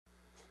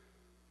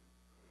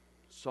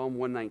Psalm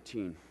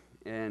 119.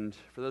 And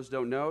for those who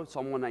don't know,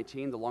 Psalm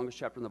 119, the longest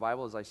chapter in the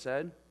Bible, as I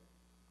said,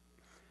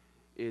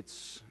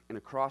 it's an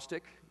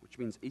acrostic, which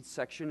means each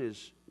section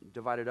is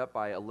divided up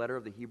by a letter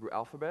of the Hebrew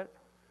alphabet.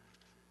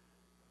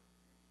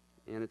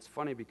 And it's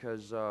funny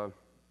because Psalm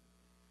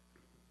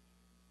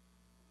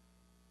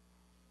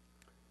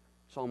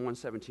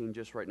 117,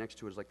 just right next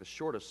to it, is like the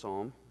shortest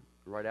psalm.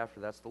 Right after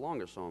that's the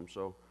longest psalm.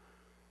 So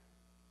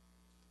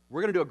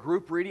we're going to do a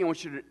group reading.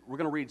 We're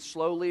going to read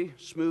slowly,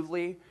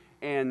 smoothly,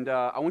 and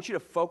I want you to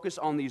focus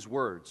on these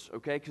words,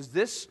 okay? Because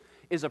this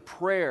is a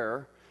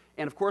prayer,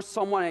 and of course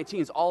Psalm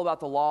 119 is all about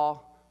the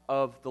law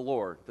of the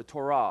Lord, the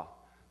Torah,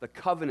 the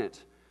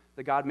covenant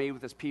that God made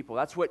with his people.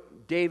 That's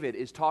what David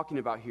is talking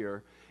about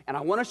here. And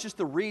I want us just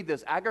to read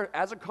this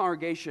as a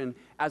congregation,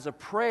 as a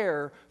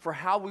prayer for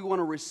how we want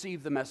to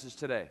receive the message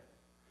today.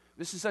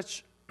 This is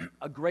such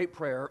a great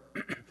prayer.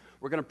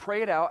 We're going to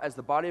pray it out as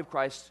the body of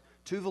Christ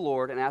to the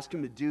Lord and ask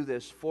him to do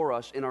this for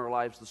us in our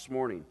lives this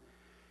morning.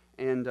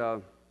 And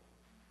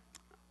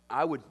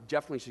I would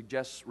definitely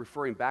suggest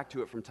referring back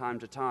to it from time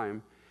to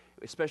time,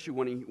 especially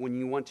when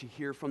you want to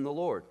hear from the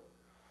Lord.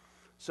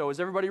 So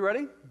is everybody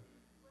ready?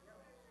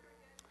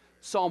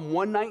 Psalm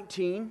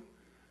 119,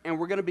 and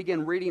we're going to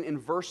begin reading in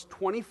verse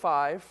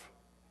 25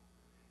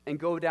 and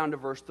go down to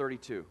verse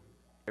 32.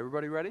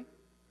 Everybody ready?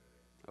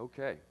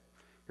 Okay,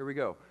 here we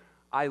go.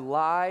 I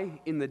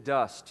lie in the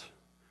dust.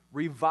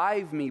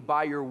 Revive me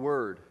by your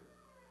word.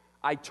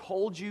 I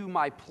told you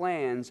my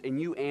plans,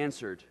 and you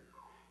answered.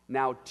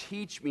 Now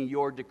teach me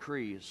your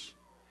decrees.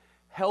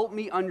 Help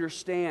me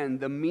understand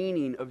the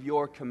meaning of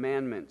your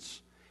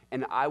commandments,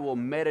 and I will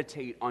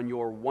meditate on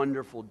your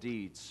wonderful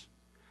deeds.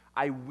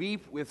 I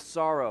weep with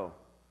sorrow.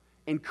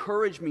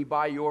 Encourage me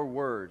by your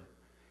word.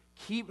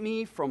 Keep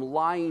me from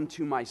lying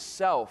to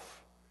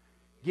myself.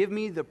 Give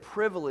me the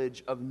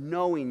privilege of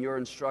knowing your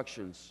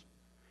instructions.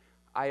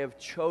 I have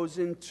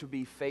chosen to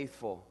be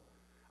faithful.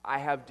 I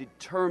have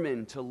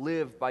determined to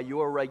live by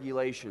your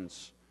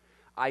regulations.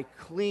 I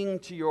cling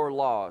to your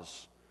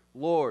laws.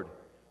 Lord,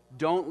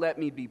 don't let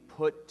me be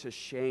put to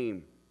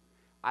shame.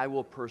 I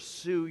will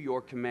pursue your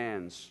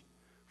commands,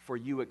 for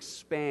you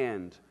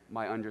expand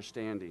my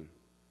understanding.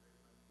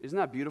 Isn't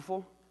that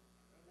beautiful?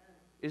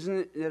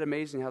 Isn't it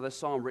amazing how this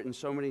psalm, written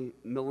so many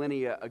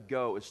millennia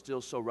ago, is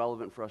still so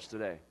relevant for us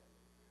today?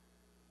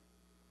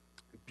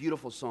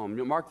 Beautiful psalm.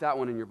 Mark that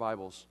one in your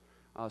Bibles.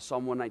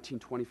 Psalm 119,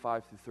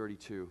 25 through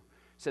 32.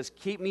 It says,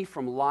 keep me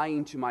from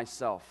lying to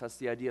myself. That's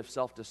the idea of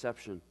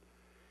self-deception.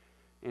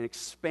 And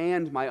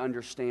expand my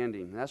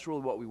understanding. And that's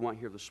really what we want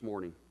here this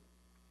morning.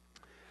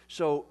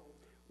 So,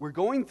 we're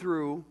going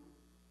through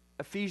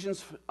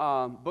Ephesians,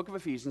 book of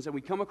Ephesians, and we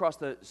come across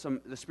the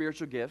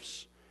spiritual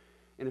gifts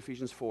in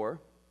Ephesians 4.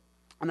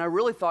 And I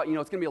really thought, it's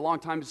going to be a long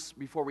time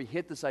before we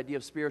hit this idea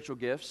of spiritual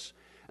gifts.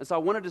 And so I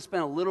wanted to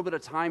spend a little bit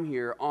of time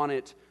here on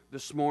it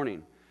this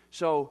morning.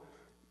 So,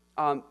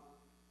 by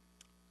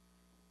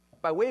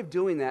way of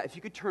doing that, if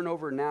you could turn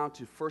over now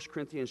to 1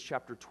 Corinthians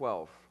chapter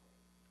 12.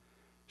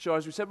 So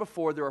as we said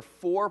before, there are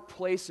 4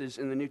 places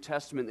in the New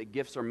Testament that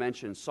gifts are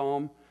mentioned.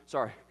 1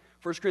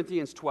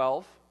 Corinthians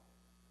 12,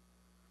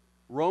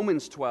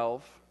 Romans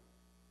 12,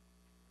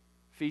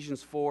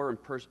 Ephesians 4, and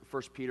 1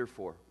 Peter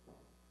 4.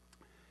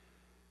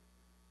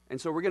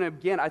 And so we're going to,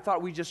 again, I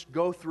thought we'd just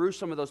go through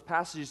some of those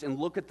passages and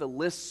look at the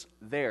lists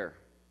there.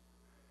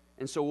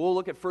 And so we'll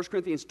look at 1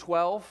 Corinthians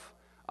 12,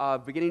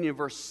 beginning in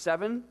verse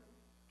 7.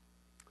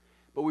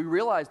 But we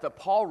realize that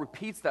Paul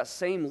repeats that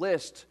same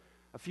list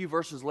a few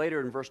verses later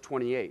in verse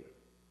 28.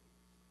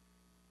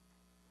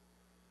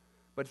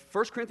 But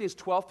 1 Corinthians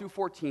 12 through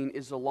 14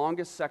 is the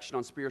longest section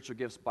on spiritual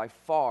gifts by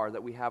far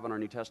that we have in our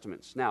New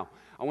Testaments. Now,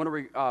 I want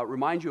to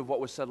remind you of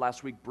what was said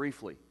last week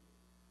briefly.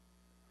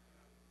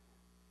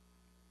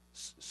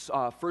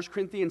 1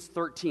 Corinthians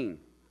 13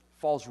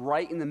 falls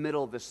right in the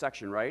middle of this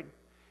section, right?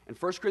 And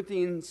 1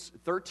 Corinthians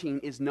 13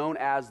 is known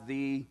as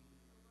the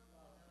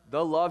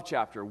love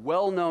chapter,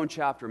 well-known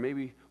chapter,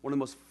 maybe one of the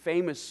most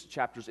famous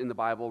chapters in the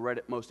Bible, read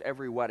at most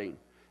every wedding.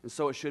 And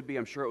so it should be.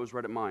 I'm sure it was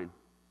read at mine.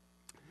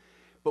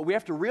 But we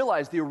have to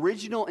realize the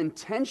original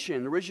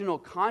intention, the original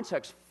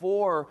context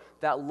for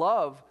that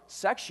love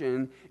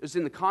section is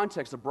in the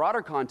context, the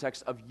broader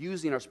context of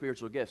using our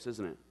spiritual gifts,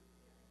 isn't it?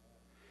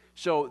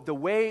 So the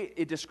way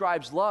it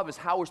describes love is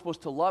how we're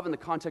supposed to love in the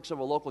context of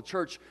a local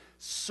church,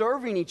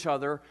 serving each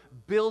other,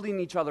 building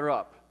each other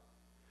up.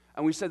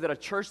 And we said that a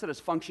church that is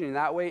functioning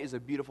that way is a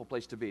beautiful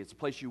place to be. It's a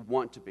place you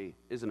want to be,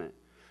 isn't it?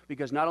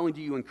 Because not only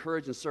do you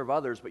encourage and serve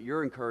others, but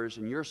you're encouraged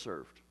and you're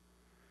served.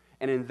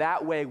 And in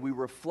that way, we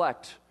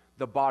reflect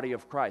the body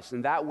of Christ.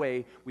 In that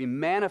way, we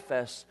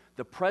manifest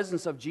the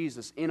presence of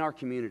Jesus in our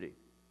community.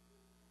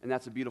 And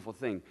that's a beautiful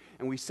thing.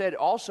 And we said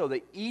also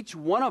that each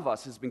one of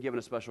us has been given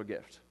a special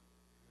gift.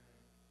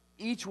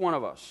 Each one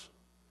of us.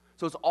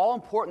 So it's all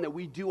important that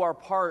we do our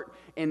part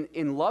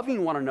in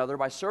loving one another,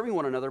 by serving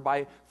one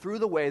another, through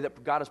the way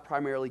that God has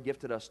primarily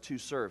gifted us to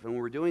serve. And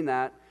when we're doing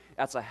that,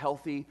 that's a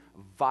healthy,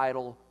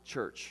 vital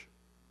church.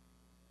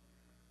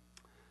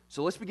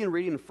 So let's begin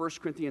reading in 1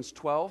 Corinthians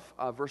 12,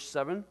 verse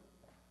 7.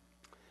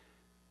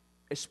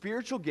 A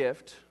spiritual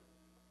gift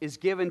is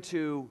given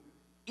to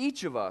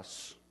each of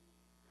us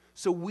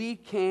so we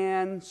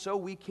can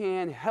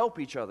help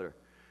each other.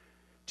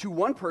 To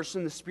one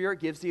person, the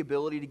Spirit gives the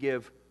ability to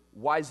give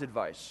wise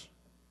advice.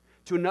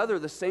 To another,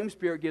 the same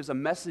Spirit gives a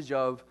message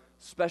of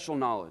special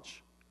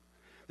knowledge.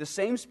 The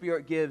same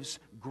Spirit gives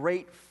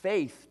great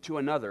faith to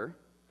another,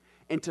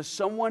 and to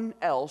someone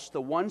else,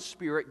 the one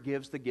Spirit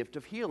gives the gift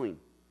of healing.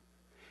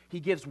 He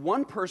gives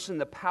one person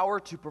the power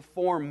to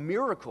perform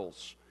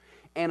miracles,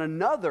 and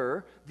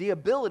another the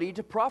ability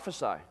to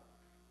prophesy.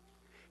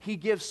 He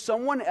gives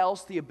someone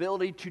else the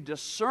ability to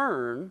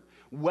discern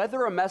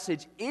whether a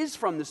message is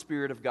from the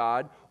Spirit of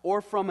God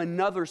or from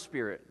another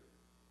spirit.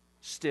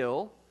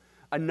 Still,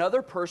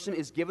 another person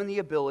is given the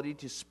ability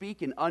to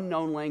speak in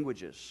unknown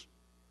languages,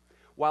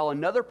 while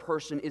another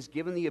person is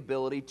given the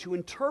ability to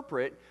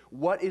interpret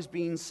what is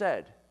being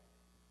said.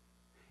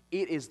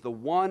 It is the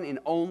one and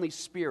only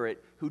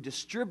Spirit who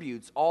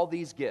distributes all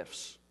these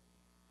gifts.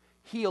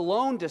 He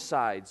alone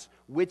decides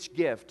which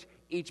gift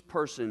each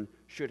person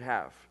should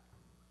have.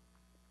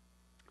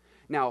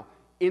 Now,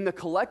 in the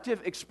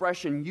collective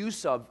expression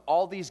use of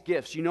all these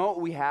gifts, you know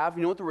what we have?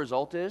 You know what the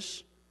result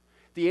is?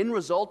 The end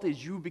result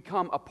is you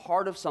become a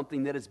part of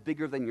something that is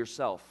bigger than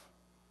yourself.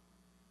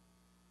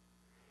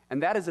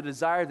 And that is a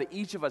desire that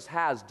each of us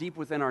has deep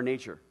within our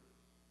nature,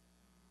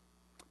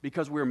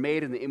 because we're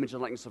made in the image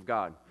and likeness of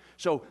God.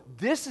 So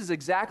this is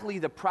exactly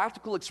the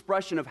practical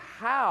expression of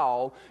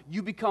how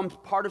you become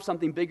part of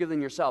something bigger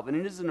than yourself. And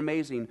it isn't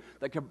amazing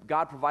that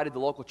God provided the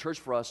local church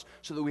for us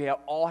so that we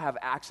all have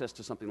access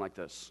to something like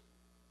this,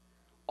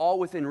 all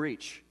within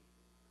reach.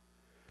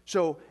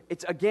 So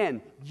it's,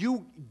 again,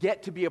 you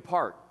get to be a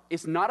part.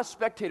 It's not a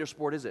spectator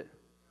sport, is it?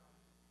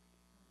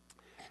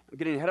 I'm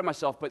getting ahead of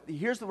myself, but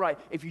here's the right.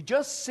 If you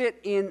just sit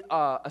in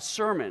a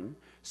sermon,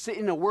 sit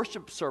in a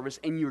worship service,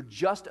 and you're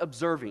just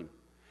observing,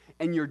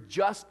 and you're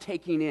just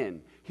taking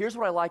in, here's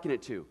what I liken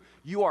it to.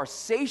 You are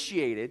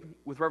satiated,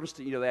 with reference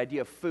to the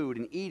idea of food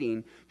and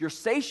eating. You're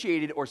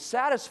satiated or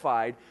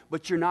satisfied,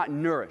 but you're not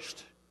nourished.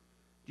 Do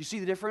you see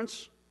the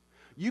difference?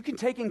 You can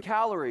take in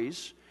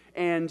calories,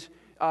 and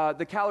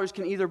the calories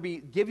can either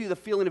give you the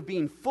feeling of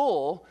being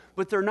full,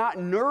 but they're not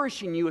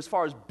nourishing you as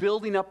far as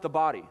building up the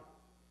body,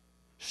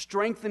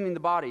 strengthening the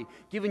body,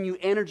 giving you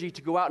energy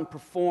to go out and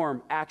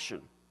perform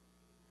action.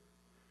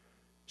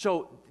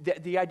 So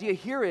the idea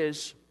here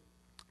is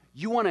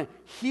you want to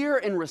hear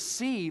and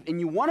receive, and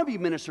you want to be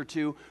ministered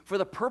to for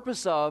the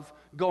purpose of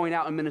going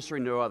out and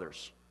ministering to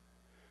others.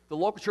 The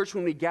local church,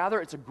 when we gather,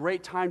 it's a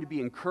great time to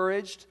be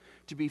encouraged,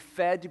 to be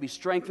fed, to be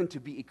strengthened, to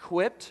be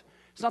equipped.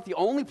 It's not the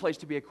only place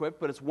to be equipped,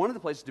 but it's one of the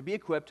places to be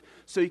equipped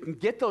so you can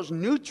get those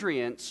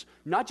nutrients,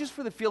 not just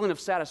for the feeling of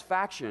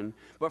satisfaction,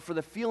 but for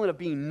the feeling of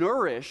being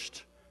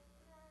nourished,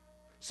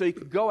 so you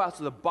can go out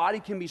so the body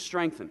can be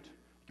strengthened,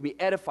 it can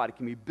be edified, it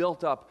can be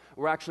built up.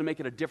 We're actually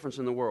making a difference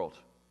in the world.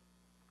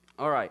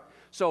 All right,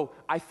 so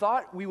I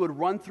thought we would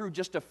run through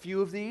just a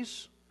few of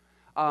these.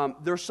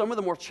 There's some of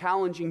the more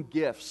challenging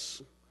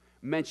gifts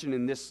mentioned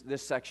in this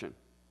section.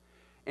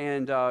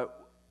 And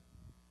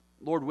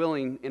Lord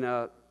willing,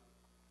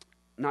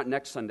 not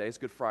next Sunday, it's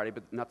Good Friday,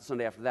 but not the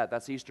Sunday after that,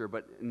 that's Easter,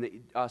 but in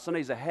the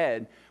Sundays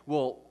ahead,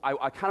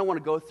 I kind of want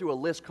to go through a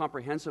list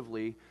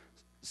comprehensively,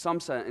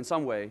 in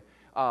some way,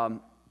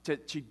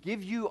 to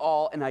give you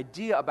all an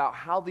idea about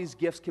how these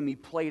gifts can be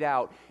played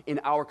out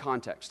in our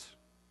context.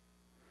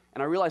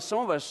 And I realize some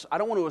of us, I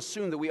don't want to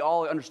assume that we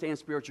all understand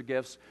spiritual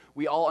gifts.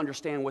 We all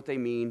understand what they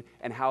mean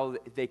and how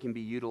they can be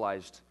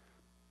utilized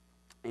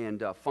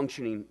and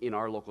functioning in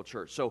our local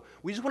church. So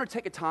we just want to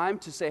take a time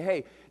to say,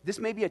 hey, this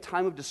may be a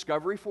time of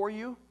discovery for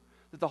you,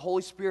 that the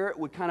Holy Spirit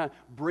would kind of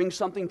bring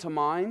something to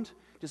mind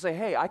to say,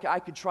 hey, I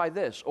could try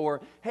this,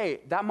 or hey,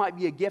 that might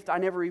be a gift I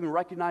never even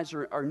recognized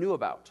or knew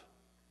about.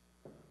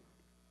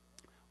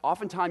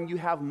 Oftentimes you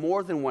have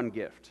more than one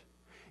gift.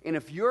 And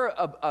if you're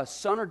a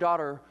son or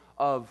daughter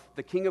of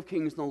the King of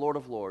Kings and the Lord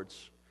of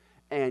Lords,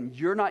 and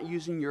you're not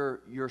using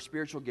your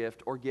spiritual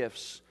gift or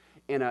gifts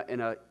in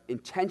a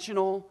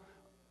intentional,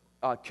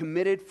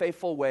 committed,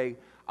 faithful way,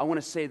 I want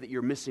to say that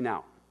you're missing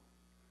out.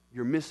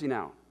 You're missing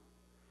out.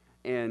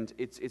 And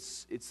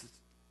it's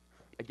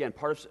again,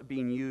 part of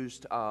being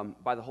used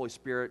by the Holy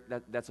Spirit,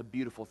 that's a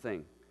beautiful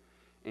thing.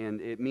 And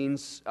it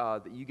means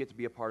that you get to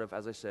be a part of,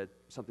 as I said,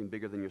 something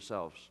bigger than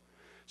yourselves.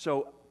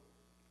 So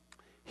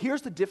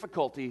here's the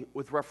difficulty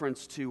with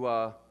reference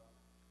to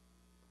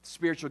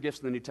spiritual gifts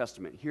in the New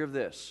Testament. Hear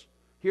this.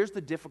 Here's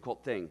the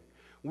difficult thing.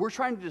 We're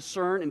trying to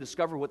discern and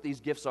discover what these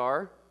gifts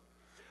are.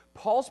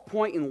 Paul's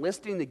point in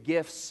listing the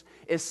gifts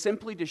is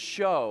simply to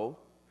show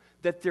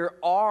that there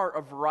are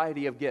a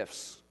variety of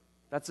gifts.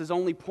 That's his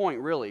only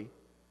point, really.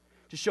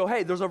 To show,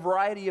 hey, there's a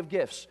variety of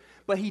gifts.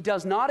 But he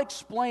does not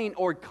explain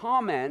or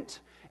comment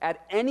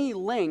at any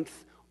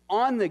length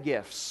on the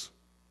gifts,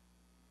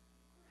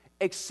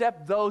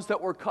 except those that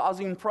were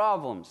causing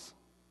problems.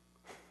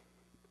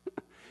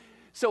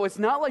 So it's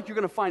not like you're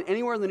going to find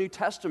anywhere in the New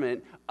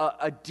Testament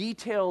a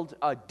detailed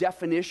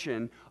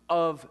definition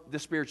of the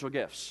spiritual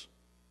gifts.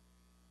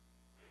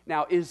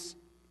 Now, is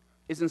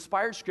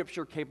inspired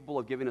Scripture capable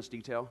of giving us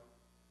detail?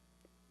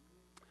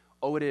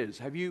 Oh, it is.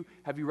 Have you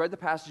read the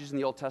passages in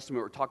the Old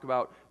Testament where it talk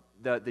about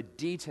the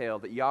detail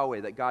that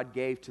Yahweh, that God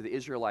gave to the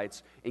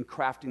Israelites in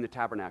crafting the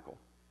tabernacle?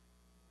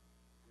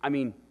 I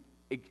mean,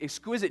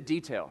 exquisite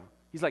detail.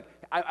 He's like,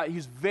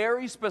 he's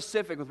very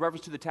specific with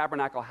reference to the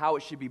tabernacle, how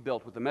it should be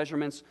built, with the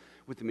measurements,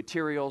 with the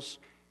materials,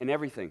 and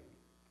everything.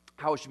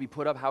 How it should be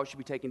put up, how it should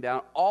be taken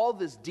down, all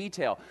this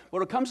detail. But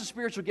when it comes to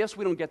spiritual gifts,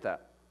 we don't get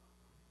that.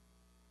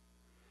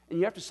 And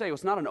you have to say, well,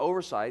 it's not an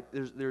oversight,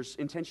 there's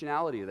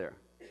intentionality there.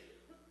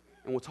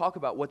 And we'll talk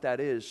about what that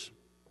is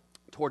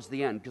towards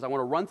the end, because I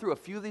want to run through a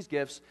few of these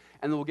gifts,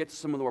 and then we'll get to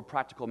some of the more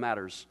practical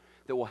matters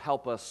that will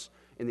help us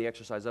in the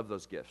exercise of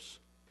those gifts.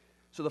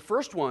 So the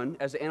first one,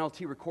 as the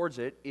NLT records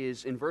it,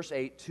 is in verse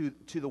 8,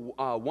 to the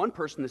one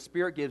person the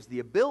Spirit gives the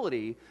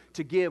ability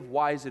to give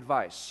wise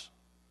advice.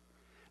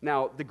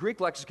 Now, the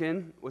Greek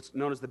lexicon, what's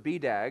known as the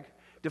BDAG,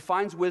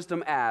 defines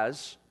wisdom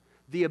as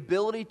the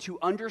ability to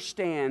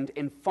understand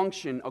and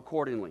function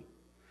accordingly.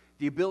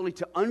 The ability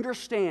to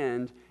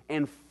understand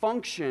and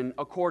function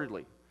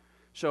accordingly.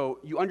 So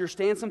you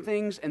understand some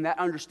things, and that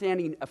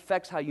understanding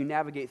affects how you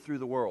navigate through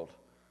the world.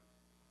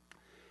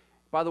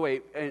 By the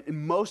way,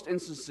 in most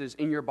instances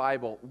in your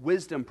Bible,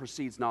 wisdom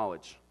precedes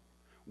knowledge.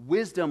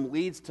 Wisdom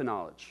leads to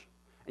knowledge.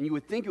 And you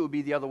would think it would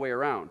be the other way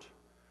around.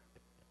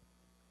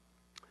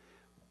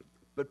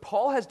 But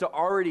Paul has to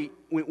already,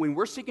 when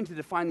we're seeking to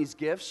define these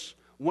gifts,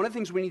 one of the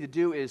things we need to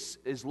do is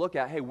look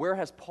at, hey, where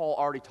has Paul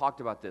already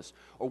talked about this?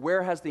 Or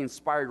where has the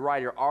inspired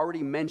writer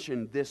already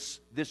mentioned this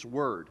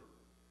word?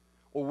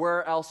 Or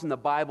where else in the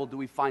Bible do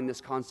we find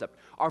this concept?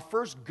 Our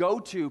first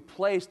go-to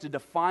place to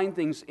define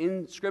things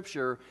in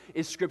Scripture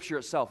is Scripture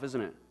itself, isn't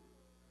it?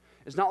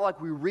 It's not like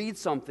we read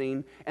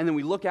something and then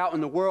we look out in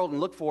the world and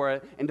look for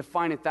it and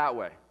define it that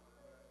way,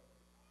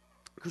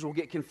 because we'll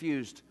get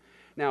confused.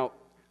 Now,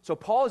 so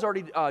Paul has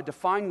already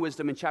defined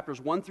wisdom in chapters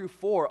 1 through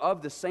 4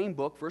 of the same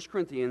book, 1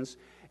 Corinthians,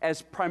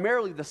 as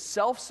primarily the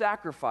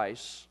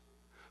self-sacrifice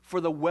for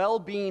the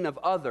well-being of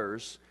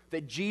others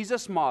that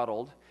Jesus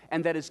modeled,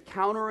 and that is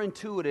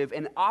counterintuitive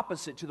and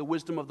opposite to the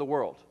wisdom of the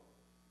world.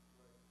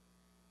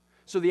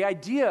 So the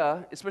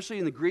idea, especially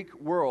in the Greek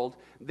world,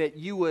 that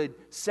you would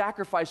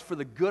sacrifice for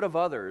the good of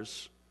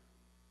others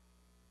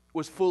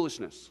was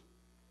foolishness.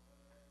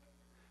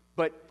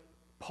 But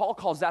Paul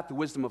calls that the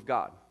wisdom of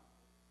God.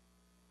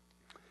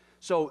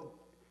 So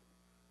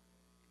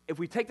if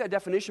we take that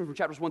definition from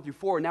chapters 1 through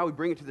 4, and now we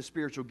bring it to the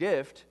spiritual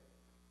gift,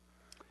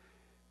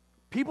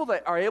 people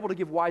that are able to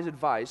give wise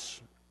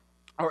advice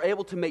are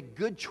able to make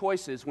good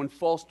choices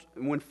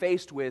when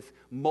faced with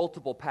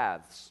multiple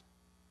paths.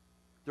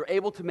 They're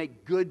able to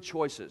make good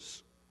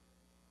choices.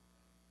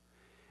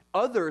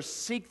 Others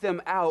seek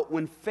them out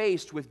when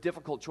faced with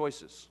difficult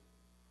choices.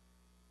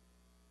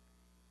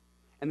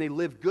 And they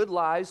live good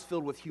lives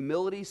filled with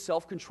humility,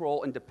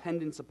 self-control, and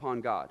dependence upon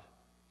God.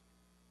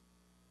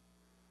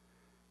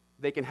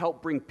 They can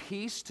help bring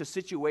peace to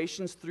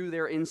situations through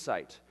their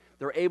insight.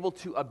 They're able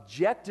to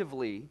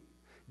objectively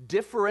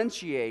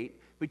differentiate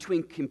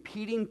between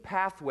competing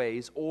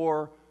pathways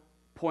or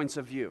points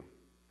of view.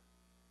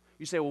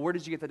 You say, well, where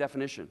did you get the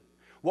definition?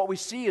 What we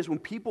see is when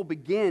people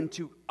begin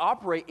to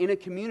operate in a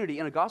community,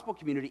 in a gospel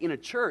community, in a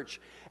church,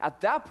 at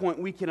that point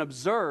we can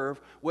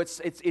observe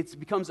it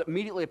becomes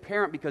immediately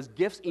apparent because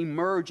gifts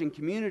emerge in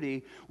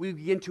community. We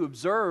begin to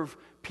observe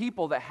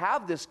people that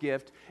have this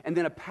gift, and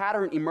then a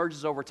pattern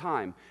emerges over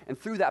time. And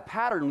through that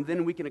pattern,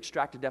 then we can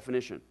extract a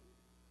definition.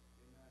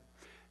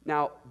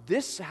 Now,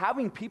 this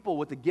having people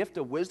with the gift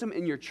of wisdom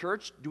in your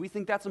church, do we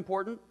think that's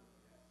important?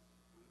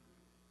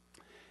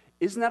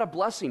 Isn't that a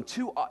blessing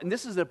too? And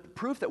this is a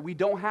proof that we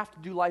don't have to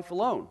do life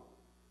alone.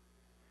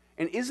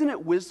 And isn't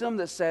it wisdom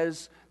that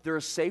says there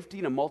is safety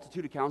in a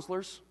multitude of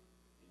counselors?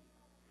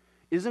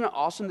 Isn't it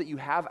awesome that you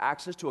have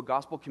access to a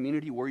gospel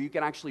community where you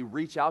can actually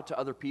reach out to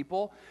other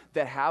people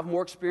that have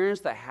more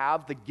experience, that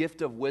have the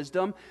gift of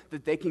wisdom,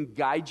 that they can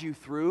guide you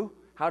through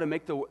how to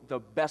make the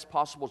best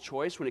possible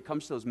choice when it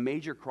comes to those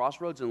major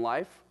crossroads in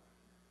life?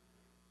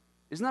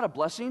 Isn't that a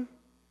blessing?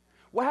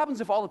 What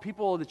happens if all the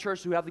people in the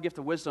church who have the gift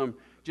of wisdom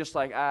just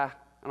like, I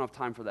don't have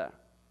time for that? Can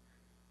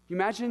you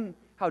imagine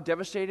how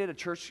devastated a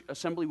church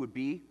assembly would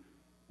be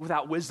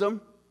without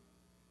wisdom?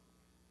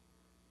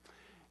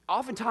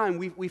 Oftentimes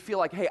we feel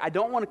like, hey, I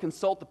don't want to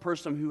consult the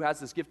person who has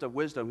this gift of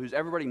wisdom, who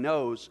everybody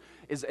knows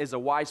is a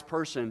wise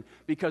person,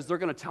 because they're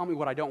going to tell me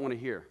what I don't want to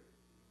hear.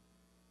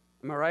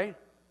 Am I right?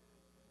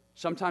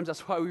 Sometimes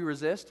that's why we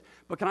resist.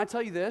 But can I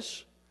tell you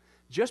this?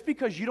 Just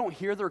because you don't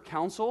hear their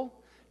counsel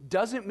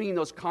doesn't mean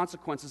those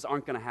consequences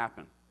aren't going to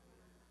happen.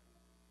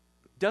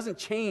 Doesn't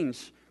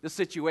change the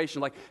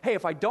situation. Like, hey,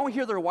 if I don't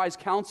hear their wise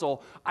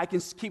counsel, I can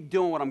keep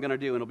doing what I'm going to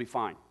do and it'll be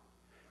fine.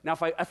 Now,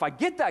 if I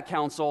get that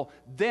counsel,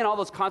 then all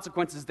those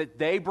consequences that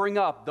they bring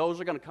up, those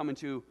are going to come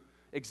into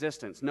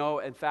existence. No,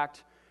 in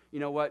fact, you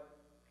know what?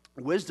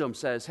 Wisdom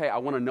says, hey, I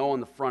want to know on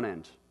the front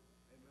end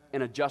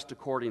and adjust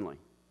accordingly.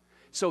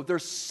 So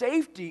there's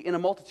safety in a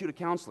multitude of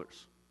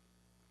counselors.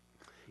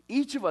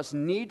 Each of us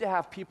need to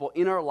have people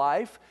in our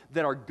life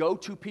that are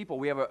go-to people.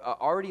 We have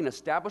already an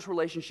established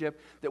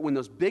relationship that when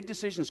those big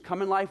decisions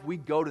come in life, we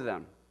go to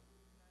them.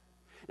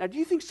 Now, do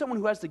you think someone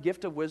who has the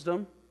gift of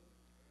wisdom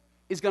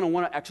is going to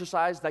want to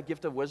exercise that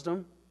gift of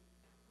wisdom?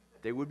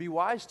 They would be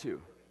wise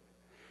to.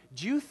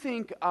 Do you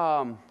think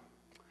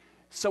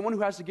someone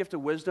who has the gift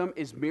of wisdom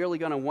is merely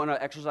going to want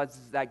to exercise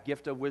that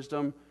gift of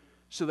wisdom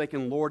so they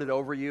can lord it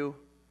over you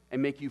and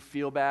make you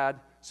feel bad?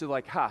 So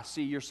like,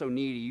 see, you're so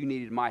needy, you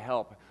needed my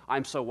help.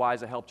 I'm so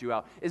wise, I helped you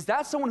out. Is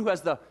that someone who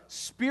has the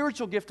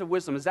spiritual gift of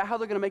wisdom? Is that how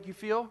they're going to make you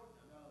feel?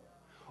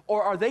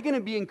 Or are they going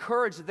to be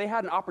encouraged that they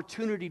had an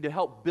opportunity to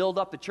help build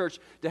up the church,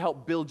 to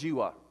help build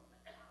you up?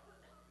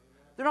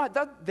 They're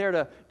not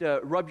there to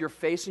rub your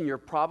face in your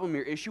problem,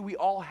 your issue. We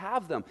all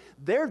have them.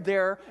 They're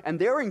there, and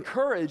they're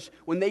encouraged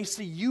when they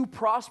see you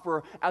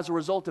prosper as a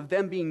result of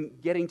them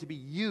getting to be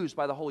used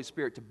by the Holy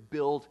Spirit to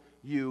build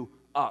you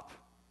up.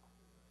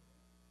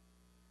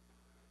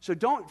 So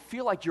don't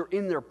feel like you're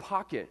in their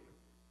pocket,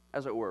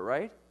 as it were,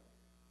 right?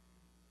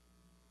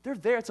 They're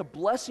there. It's a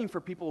blessing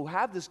for people who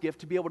have this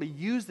gift to be able to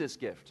use this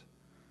gift.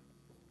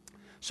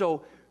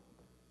 So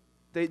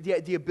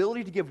the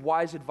ability to give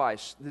wise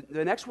advice.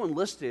 The next one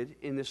listed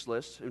in this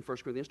list, in 1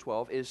 Corinthians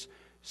 12, is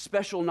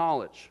special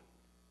knowledge.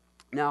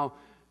 Now,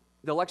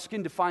 the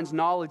lexicon defines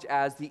knowledge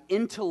as the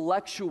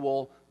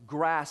intellectual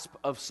grasp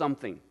of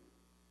something.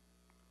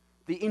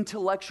 The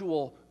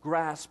intellectual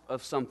grasp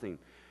of something.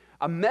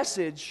 A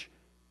message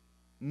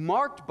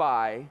marked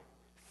by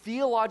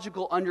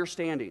theological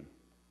understanding,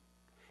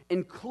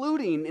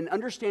 including an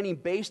understanding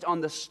based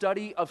on the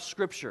study of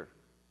Scripture.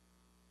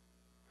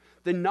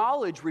 The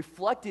knowledge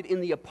reflected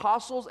in the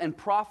apostles and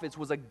prophets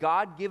was a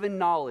God-given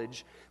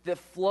knowledge that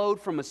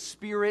flowed from a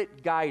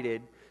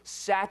Spirit-guided,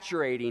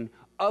 saturating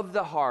of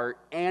the heart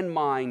and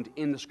mind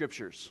in the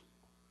Scriptures.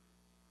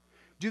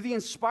 Do the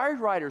inspired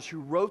writers who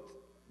wrote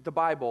the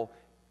Bible,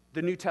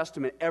 the New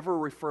Testament, ever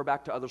refer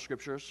back to other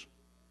Scriptures?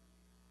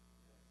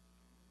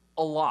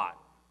 A lot,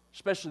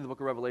 especially the book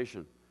of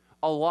Revelation.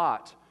 A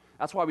lot.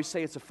 That's why we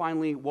say it's a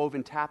finely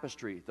woven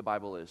tapestry, the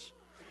Bible is.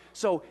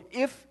 So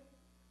if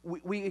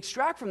we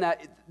extract from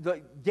that,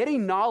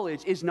 getting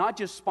knowledge is not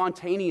just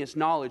spontaneous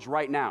knowledge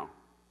right now,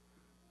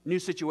 new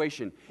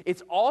situation.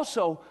 It's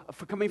also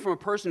coming from a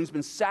person who's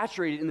been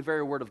saturated in the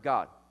very Word of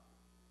God.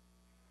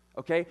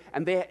 Okay?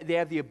 And they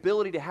have the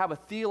ability to have a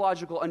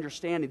theological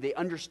understanding. They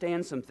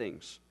understand some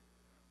things.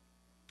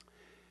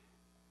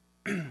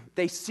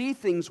 They see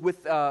things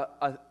with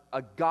a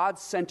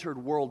God-centered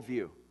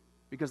worldview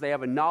because they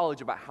have a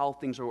knowledge about how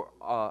things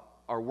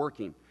are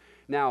working.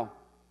 Now,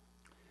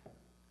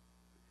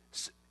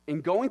 in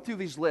going through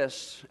these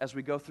lists, as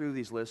we go through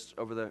these lists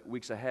over the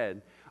weeks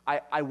ahead,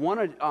 I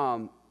want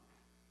to,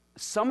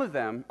 some of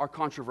them are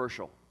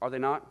controversial, are they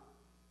not?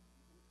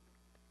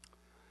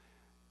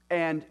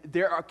 And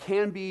there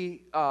can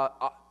be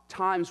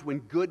times when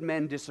good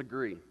men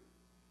disagree.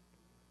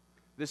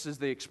 This is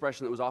the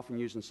expression that was often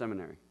used in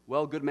seminary.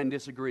 Well, good men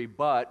disagree,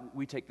 but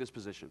we take this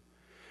position.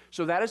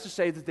 So that is to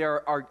say that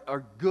there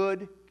are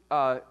good,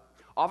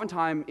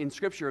 oftentimes in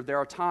Scripture, there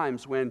are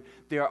times when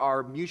there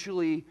are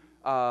mutually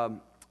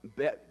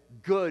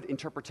good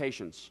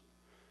interpretations.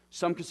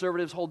 Some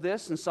conservatives hold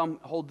this, and some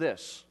hold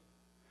this.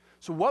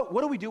 So what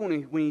do we do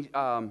when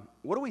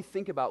what do we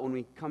think about when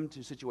we come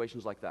to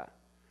situations like that?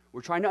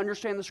 We're trying to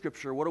understand the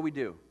Scripture. What do we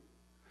do?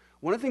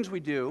 One of the things we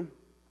do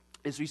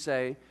is we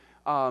say,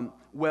 there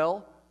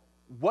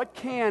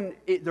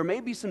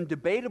may be some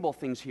debatable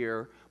things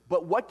here,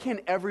 but what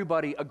can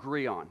everybody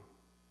agree on?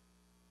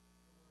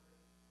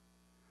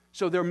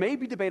 So there may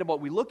be debatable.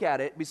 We look at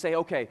it, we say,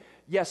 okay,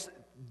 yes,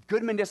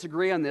 good men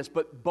disagree on this,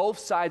 but both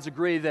sides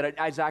agree that it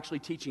is actually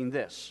teaching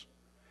this.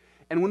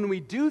 And when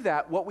we do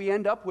that, what we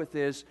end up with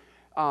is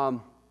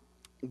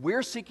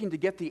we're seeking to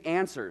get the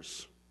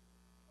answers.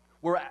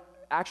 Let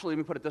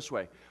me put it this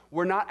way.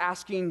 We're not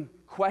asking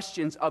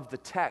questions of the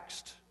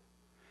text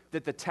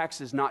that the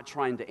text is not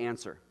trying to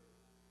answer.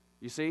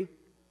 You see?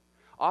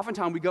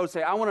 Oftentimes we go and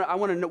say, I want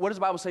to know, what does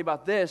the Bible say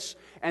about this?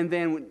 And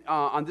then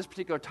on this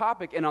particular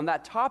topic, and on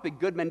that topic,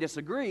 good men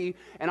disagree.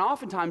 And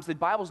oftentimes the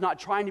Bible's not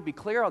trying to be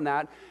clear on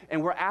that,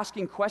 and we're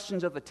asking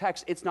questions of the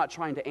text it's not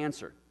trying to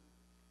answer.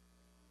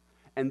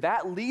 And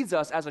that leads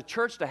us as a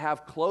church to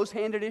have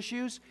close-handed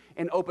issues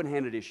and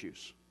open-handed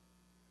issues.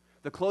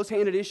 The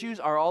close-handed issues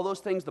are all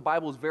those things the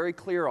Bible is very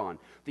clear on.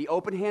 The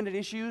open-handed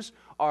issues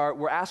are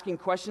we're asking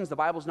questions the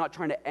Bible's not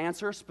trying to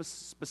answer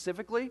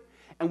specifically,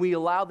 and we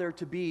allow there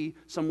to be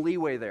some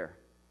leeway there.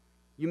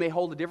 You may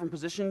hold a different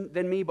position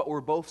than me, but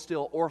we're both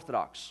still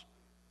orthodox.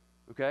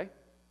 Okay?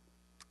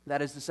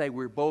 That is to say,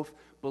 we're both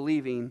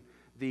believing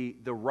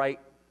believing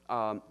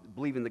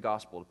the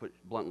gospel, to put it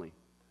bluntly.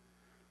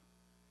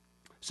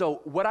 So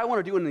what I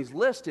want to do in these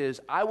lists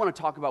is I want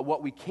to talk about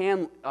what we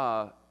can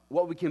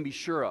be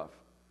sure of,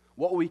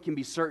 what we can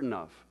be certain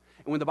of.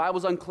 And when the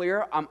Bible's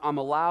unclear, I'm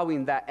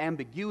allowing that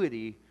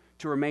ambiguity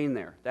to remain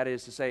there. That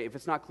is to say, if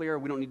it's not clear,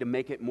 we don't need to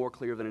make it more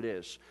clear than it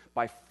is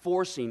by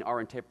forcing our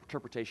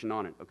interpretation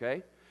on it,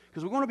 okay?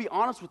 Because we want to be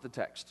honest with the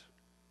text.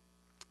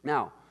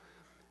 Now,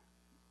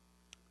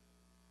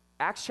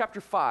 Acts chapter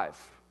 5,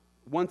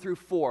 1 through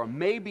 4,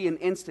 may be an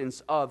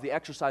instance of the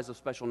exercise of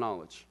special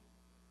knowledge.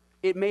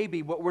 It may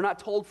be, but we're not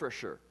told for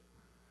sure.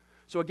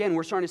 So again,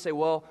 we're starting to say,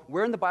 well,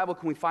 where in the Bible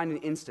can we find an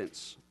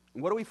instance?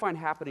 And what do we find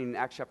happening in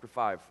Acts chapter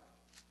 5?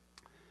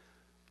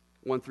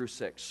 1 through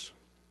 6.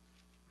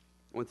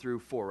 1 through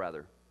 4,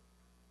 rather.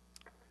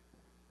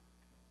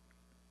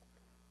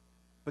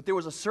 But there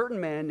was a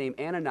certain man named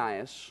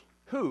Ananias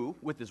who,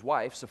 with his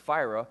wife,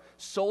 Sapphira,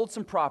 sold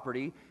some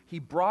property. He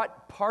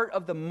brought part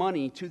of the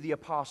money to the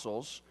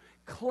apostles,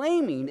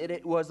 claiming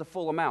it was the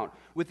full amount.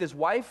 With his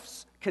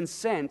wife's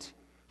consent,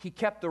 he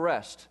kept the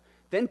rest.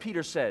 Then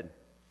Peter said,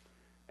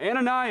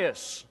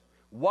 Ananias,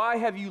 why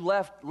have you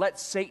let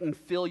Satan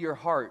fill your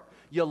heart?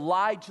 You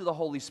lied to the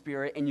Holy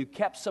Spirit, and you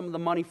kept some of the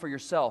money for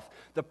yourself.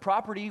 The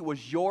property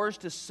was yours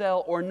to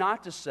sell or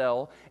not to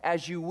sell,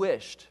 as you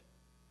wished.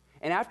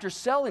 And after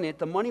selling it,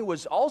 the money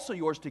was also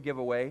yours to give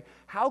away.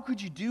 How could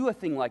you do a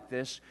thing like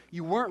this?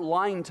 You weren't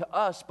lying to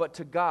us, but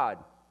to God.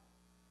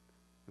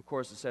 Of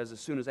course, it says, as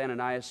soon as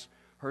Ananias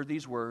heard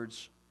these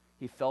words,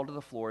 he fell to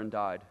the floor and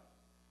died.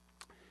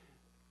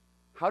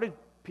 How did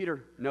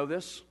Peter know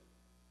this?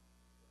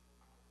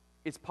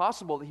 It's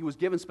possible that he was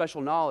given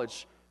special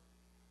knowledge.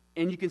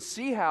 And you can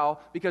see how,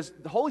 because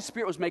the Holy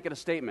Spirit was making a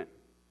statement.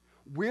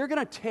 We're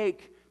going to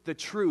take the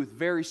truth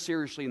very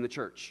seriously in the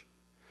church.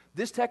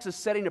 This text is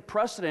setting a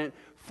precedent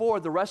for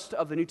the rest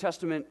of the New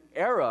Testament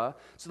era.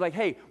 So like,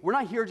 hey, we're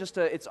not here just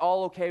to, it's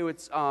all okay,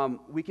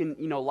 we can,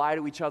 lie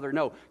to each other.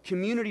 No,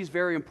 community is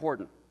very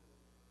important.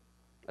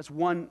 That's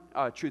one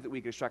truth that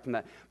we can extract from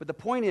that. But the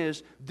point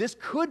is, this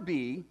could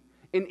be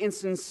an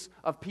instance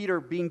of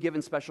Peter being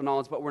given special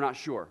knowledge, but we're not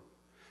sure.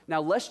 Now,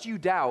 lest you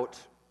doubt,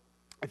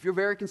 if you're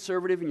very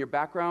conservative in your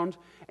background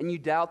and you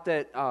doubt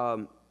that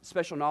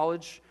special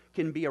knowledge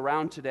can be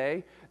around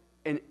today,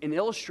 an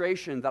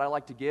illustration that I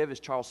like to give is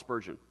Charles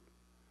Spurgeon.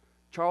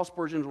 Charles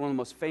Spurgeon is one of the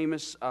most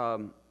famous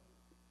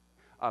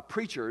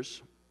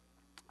preachers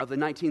of the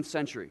 19th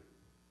century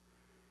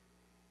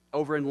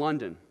over in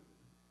London.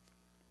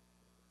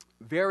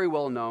 Very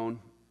well known.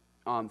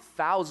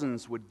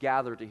 Thousands would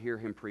gather to hear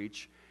him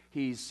preach.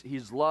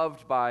 He's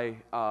loved by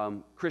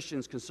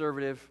Christians,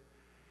 conservative,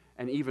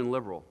 and even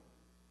liberal.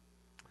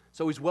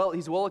 So he's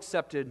well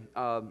accepted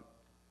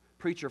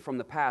preacher from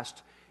the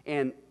past.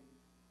 And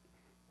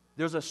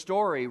there's a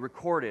story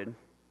recorded.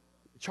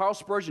 Charles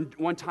Spurgeon,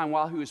 one time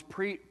while he was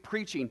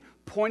preaching,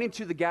 pointed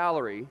to the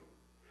gallery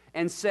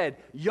and said,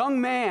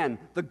 "Young man,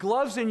 the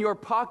gloves in your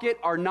pocket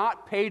are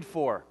not paid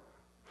for."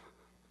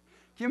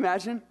 Can you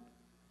imagine?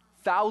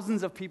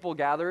 Thousands of people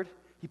gathered.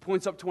 He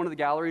points up to one of the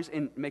galleries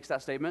and makes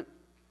that statement.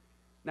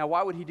 Now,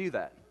 why would he do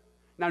that?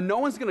 Now, no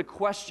one's going to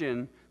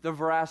question the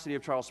veracity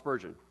of Charles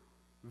Spurgeon.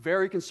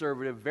 Very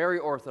conservative, very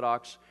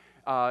orthodox,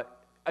 a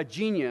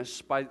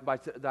genius by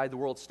the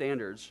world's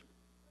standards.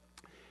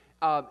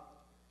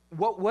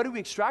 What do we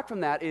extract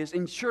from that is,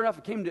 and sure enough,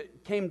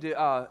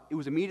 it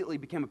was immediately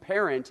became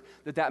apparent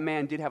that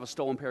man did have a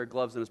stolen pair of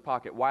gloves in his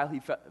pocket. While he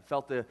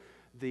felt the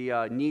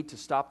need to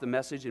stop the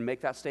message and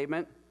make that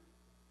statement,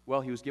 well,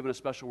 he was given a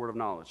special word of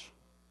knowledge.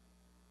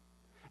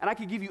 And I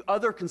could give you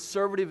other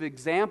conservative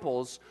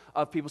examples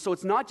of people. So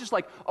it's not just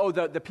like,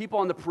 the people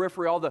on the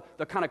periphery, all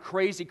the kind of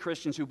crazy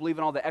Christians who believe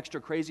in all the extra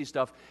crazy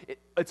stuff,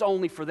 it's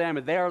only for them,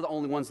 and they're the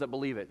only ones that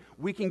believe it.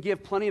 We can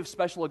give plenty of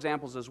special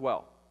examples as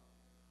well.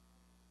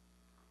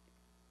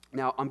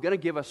 Now, I'm going to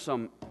give us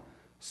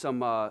some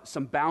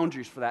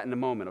boundaries for that in a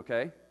moment,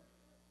 okay?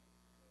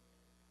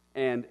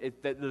 And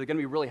they're going to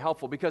be really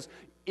helpful because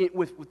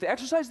with the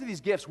exercise of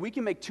these gifts, we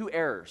can make two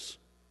errors.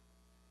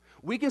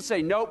 We can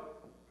say, nope,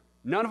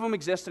 none of them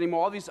exist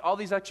anymore. All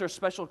these extra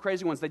special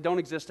crazy ones, they don't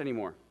exist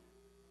anymore.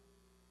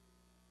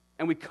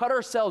 And we cut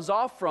ourselves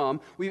off from,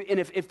 and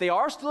if they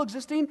are still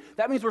existing,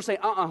 that means we're saying,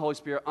 Holy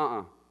Spirit,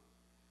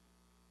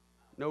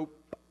 nope.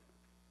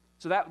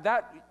 So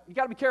that you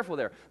got to be careful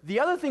there. The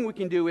other thing we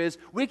can do is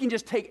we can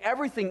just take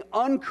everything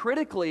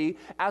uncritically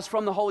as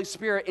from the Holy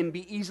Spirit and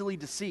be easily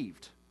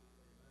deceived.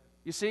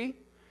 You see?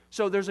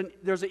 So there's an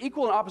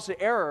equal and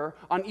opposite error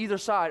on either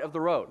side of the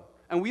road.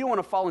 And we don't want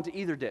to fall into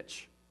either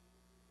ditch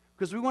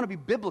because we want to be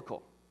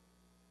biblical.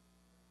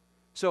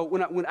 So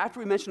when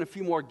after we mention a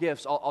few more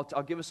gifts,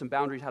 I'll give us some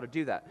boundaries how to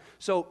do that.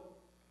 So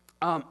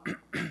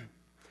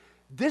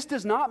this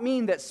does not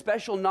mean that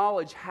special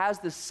knowledge has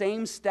the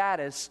same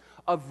status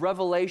of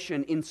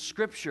revelation in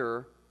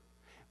Scripture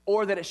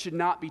or that it should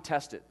not be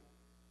tested.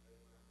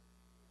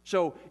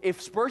 So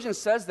if Spurgeon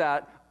says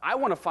that, I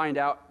want to find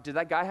out, did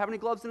that guy have any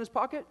gloves in his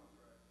pocket?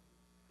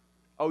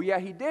 Oh, yeah,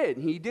 he did.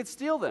 He did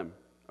steal them.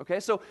 Okay,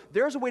 so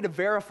there's a way to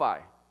verify.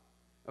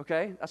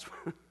 Okay, that's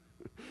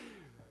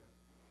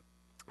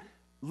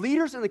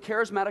leaders in the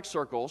charismatic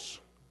circles.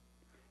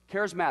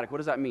 Charismatic, what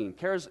does that mean?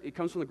 It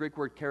comes from the Greek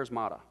word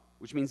charismata,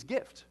 which means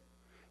gift.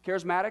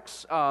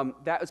 Charismatics,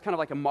 that is kind of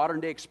like a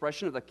modern-day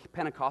expression of the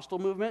Pentecostal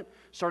movement.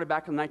 Started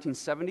back in the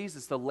 1970s.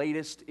 It's the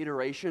latest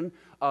iteration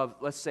of,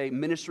 let's say,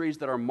 ministries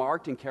that are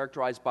marked and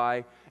characterized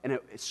by a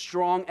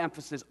strong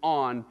emphasis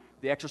on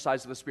the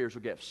exercise of the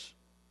spiritual gifts.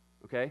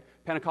 Okay?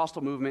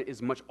 Pentecostal movement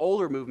is a much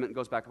older movement and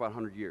goes back about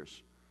 100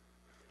 years.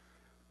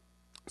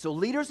 So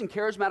leaders in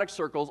charismatic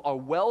circles are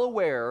well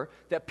aware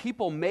that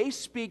people may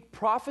speak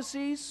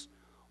prophecies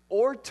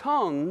or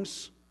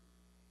tongues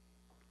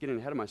getting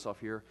ahead of myself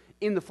here,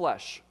 in the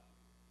flesh.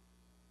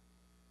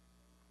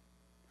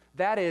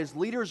 That is,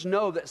 leaders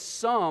know that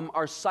some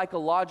are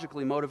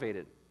psychologically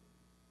motivated.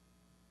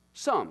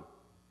 Some.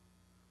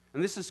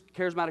 And this is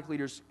charismatic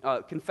leaders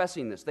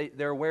confessing this.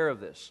 They're aware of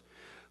this.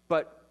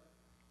 But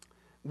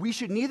we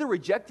should neither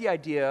reject the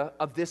idea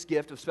of this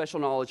gift of special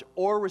knowledge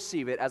or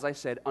receive it, as I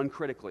said,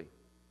 uncritically.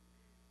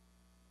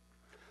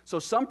 So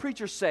some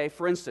preachers say,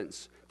 for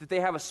instance, that they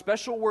have a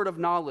special word of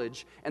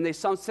knowledge, and they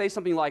say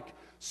something like,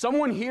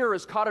 someone here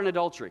is caught in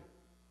adultery.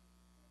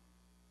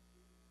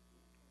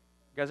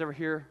 You guys ever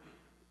hear?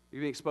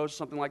 You've been exposed to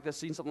something like this,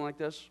 seen something like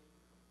this?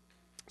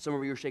 Some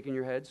of you are shaking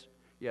your heads.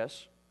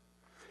 Yes.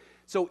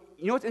 So,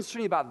 you know what's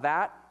interesting about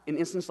that, an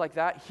instance like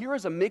that? Here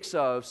is a mix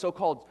of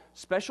so-called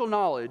special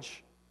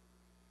knowledge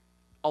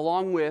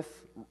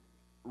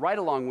right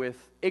along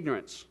with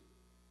ignorance.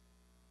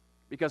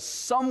 Because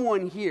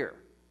someone here,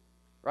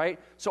 right?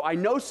 So I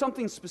know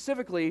something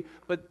specifically,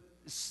 but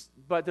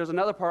there's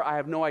another part I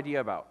have no idea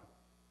about.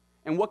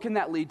 And what can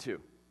that lead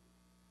to?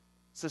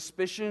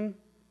 Suspicion,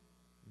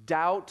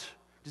 doubt.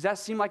 Does that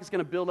seem like it's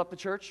going to build up the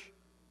church?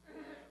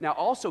 Now,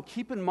 also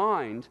keep in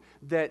mind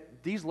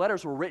that these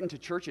letters were written to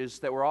churches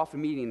that were often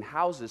meeting in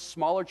houses,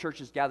 smaller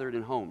churches gathered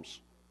in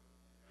homes.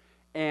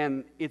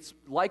 And it's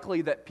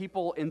likely that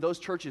people in those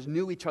churches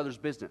knew each other's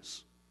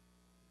business.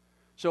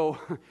 So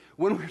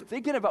when we're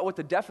thinking about what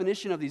the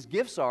definition of these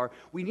gifts are,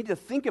 we need to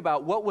think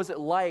about what was it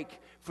like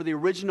for the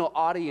original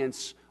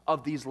audience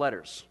of these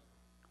letters.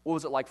 What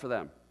was it like for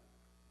them?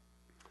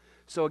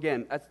 So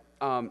again,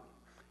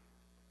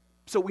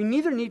 so we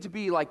neither need to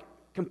be like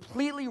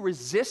completely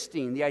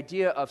resisting the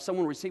idea of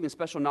someone receiving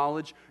special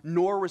knowledge,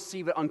 nor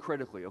receive it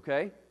uncritically,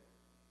 okay?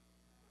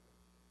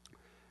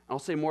 I'll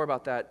say more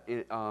about that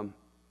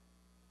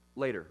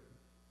later.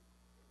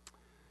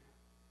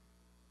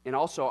 And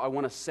also, I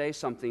want to say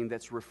something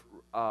that's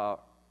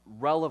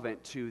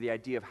relevant to the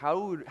idea of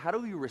how do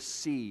we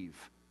receive?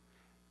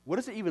 What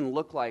does it even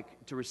look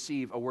like to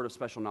receive a word of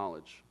special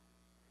knowledge?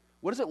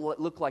 What does it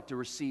look like to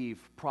receive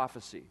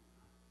prophecy?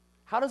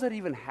 How does that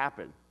even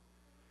happen?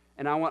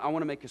 And I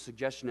want to make a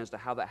suggestion as to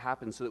how that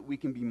happens so that we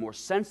can be more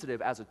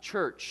sensitive as a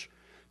church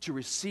to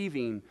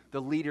receiving the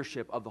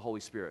leadership of the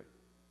Holy Spirit.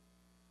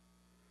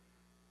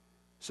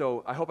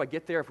 So I hope I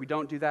get there. If we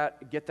don't do that,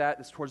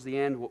 it's towards the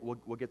end.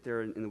 We'll get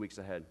there in the weeks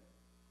ahead.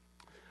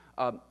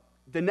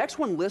 The next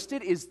one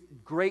listed is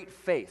great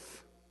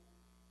faith.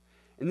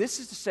 And this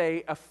is to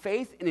say a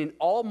faith in an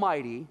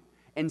almighty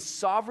and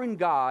sovereign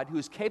God who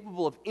is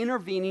capable of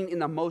intervening in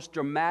the most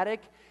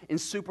dramatic and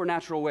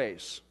supernatural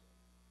ways.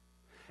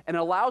 And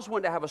allows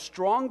one to have a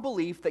strong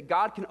belief that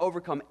God can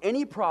overcome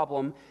any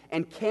problem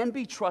and can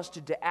be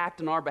trusted to act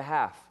on our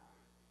behalf.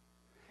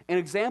 An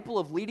example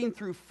of leading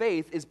through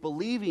faith is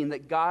believing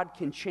that God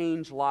can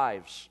change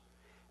lives,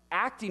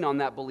 acting on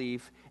that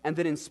belief, and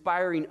then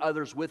inspiring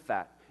others with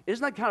that.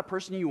 Isn't that the kind of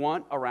person you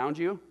want around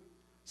you?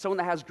 Someone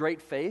that has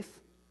great faith?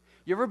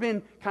 You ever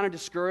been kind of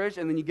discouraged,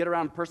 and then you get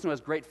around a person who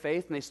has great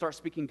faith, and they start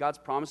speaking God's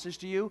promises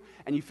to you,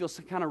 and you feel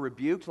kind of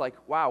rebuked, like,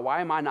 wow,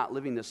 why am I not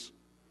living this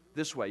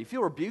way? You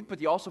feel rebuked, but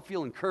you also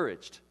feel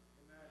encouraged.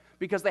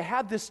 Because they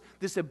have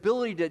this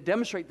ability to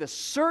demonstrate the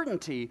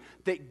certainty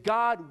that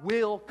God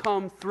will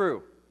come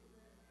through.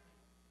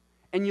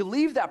 And you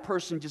leave that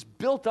person just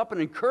built up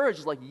and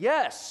encouraged, like,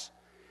 yes.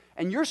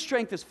 And your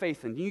strength is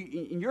faith, and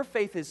your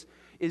faith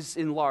is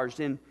enlarged,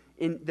 and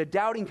the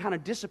doubting kind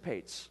of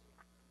dissipates.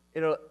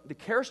 The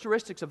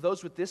characteristics of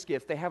those with this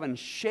gift, they have an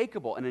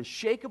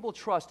unshakable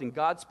trust in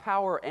God's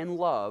power and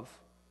love,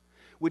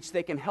 which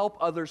they can help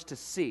others to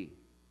see.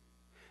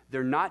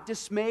 They're not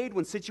dismayed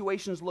when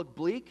situations look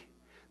bleak,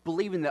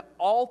 believing that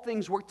all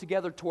things work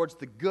together towards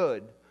the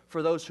good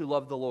for those who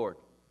love the Lord.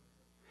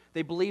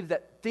 They believe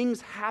that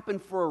things happen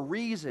for a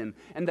reason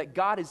and that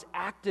God is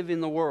active in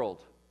the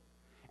world.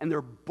 And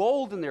they're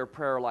bold in their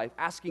prayer life,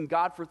 asking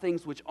God for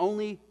things which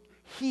only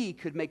He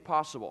could make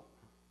possible.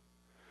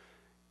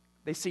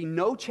 They see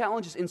no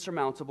challenge as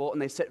insurmountable,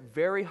 and they set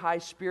very high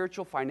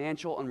spiritual,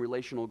 financial, and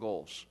relational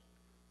goals.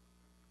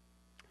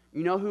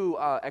 You know who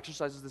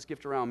exercises this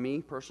gift around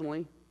me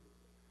personally?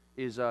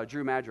 Is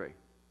Drew Madre.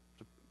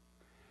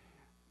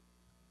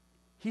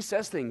 He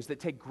says things that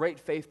take great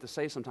faith to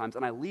say sometimes,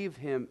 and I leave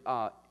him,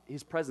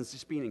 his presence,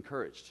 just being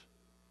encouraged.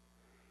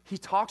 He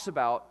talks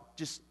about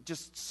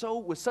just so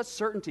with such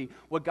certainty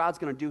what God's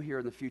going to do here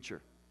in the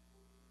future.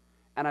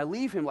 And I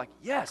leave him like,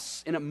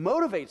 yes, and it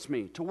motivates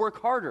me to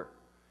work harder,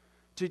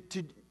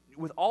 to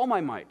with all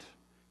my might.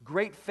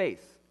 Great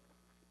faith.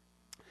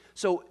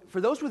 So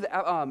for those with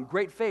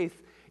great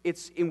faith,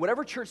 it's in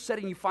whatever church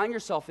setting you find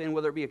yourself in,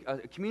 whether it be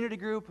a community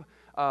group,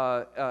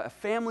 a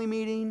family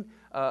meeting,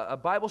 a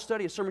Bible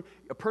study, a sermon,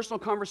 a personal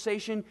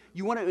conversation,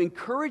 you want to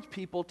encourage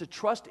people to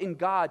trust in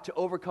God to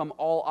overcome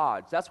all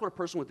odds. That's what a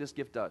person with this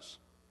gift does.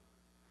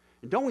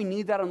 And don't we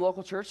need that in the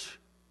local church?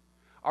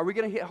 Are we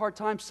going to hit hard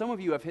times? Some of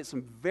you have hit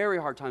some very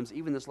hard times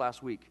even this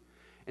last week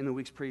and the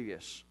weeks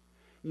previous.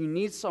 You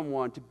need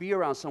someone to be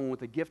around someone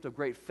with a gift of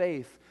great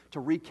faith to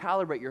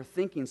recalibrate your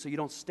thinking so you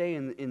don't stay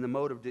in the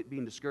mode of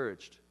being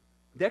discouraged.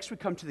 Next, we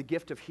come to the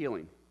gift of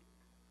healing.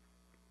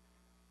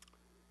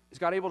 Is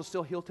God able to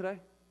still heal today?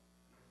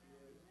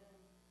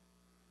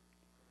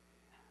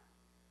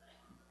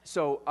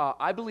 So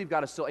I believe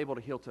God is still able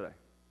to heal today.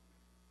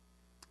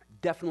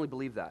 Definitely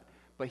believe that.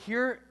 But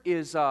here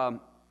is,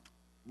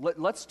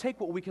 let's take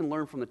what we can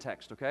learn from the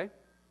text, okay?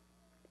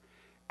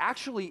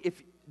 Actually,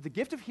 if the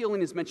gift of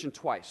healing is mentioned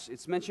twice.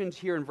 It's mentioned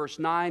here in verse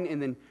 9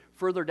 and then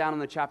further down in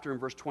the chapter in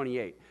verse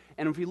 28.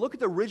 And if you look at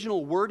the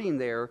original wording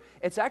there,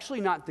 it's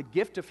actually not the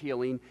gift of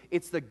healing,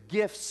 it's the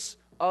gifts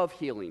of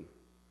healing.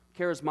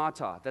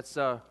 Charismata, that's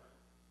a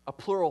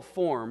plural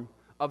form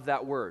of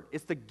that word.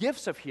 It's the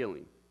gifts of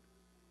healing.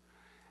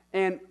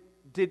 And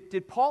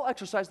did Paul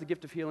exercise the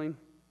gift of healing?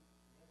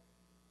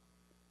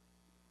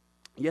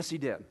 Yes, he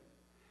did.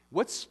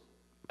 And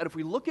if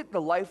we look at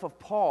the life of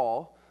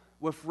Paul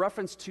with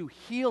reference to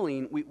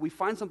healing, we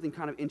find something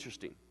kind of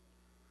interesting,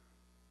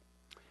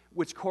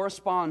 which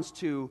corresponds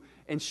to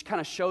and kind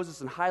of shows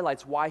us and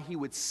highlights why he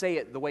would say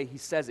it the way he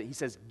says it. He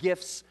says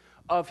gifts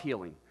of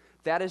healing.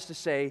 That is to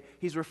say,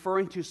 he's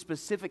referring to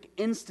specific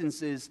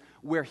instances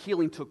where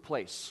healing took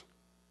place.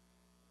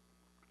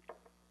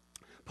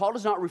 Paul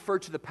does not refer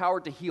to the power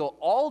to heal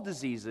all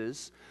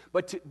diseases,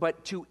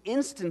 but to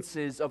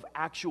instances of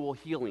actual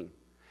healing.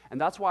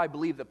 And that's why I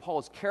believe that Paul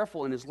is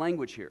careful in his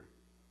language here.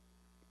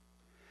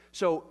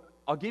 So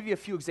I'll give you a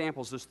few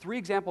examples. There's 3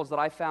 examples that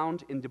I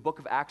found in the book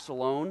of Acts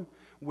alone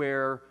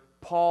where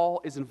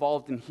Paul is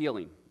involved in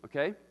healing,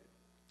 okay?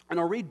 And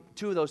I'll read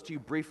 2 of those to you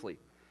briefly,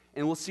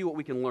 and we'll see what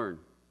we can learn.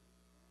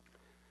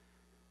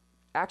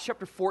 Acts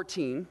chapter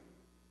 14,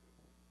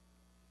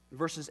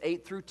 verses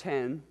 8 through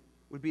 10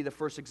 would be the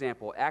first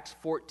example. Acts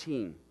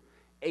 14,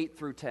 8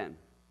 through 10. And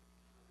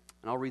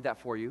I'll read that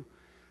for you.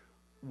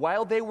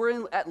 While they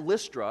were at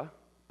Lystra,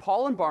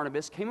 Paul and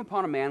Barnabas came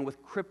upon a man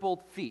with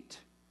crippled feet.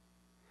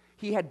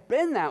 He had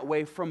been that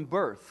way from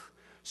birth,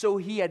 so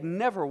he had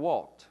never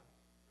walked.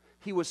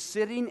 He was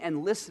sitting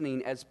and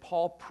listening as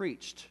Paul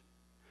preached.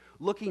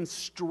 Looking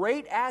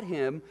straight at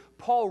him,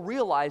 Paul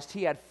realized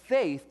he had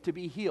faith to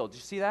be healed. Did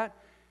you see that?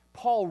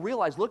 Paul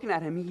realized, looking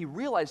at him, he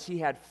realized he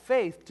had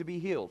faith to be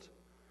healed.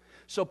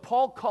 So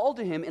Paul called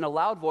to him in a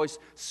loud voice,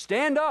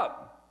 "Stand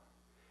up!"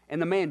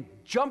 And the man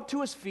jumped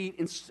to his feet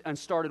and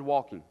started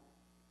walking.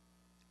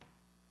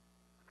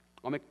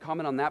 I'll make a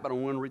comment on that, but I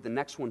want to read the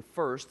next one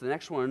first. The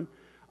next one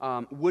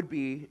would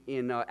be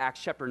in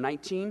Acts chapter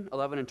 19,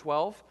 11 and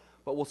 12,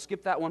 but we'll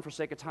skip that one for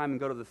sake of time and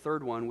go to the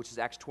third one, which is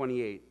Acts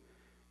 28,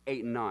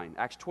 8 and 9.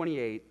 Acts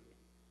 28,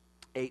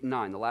 8 and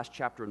 9, the last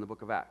chapter in the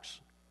book of Acts.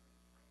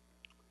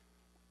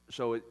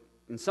 So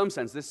in some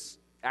sense, this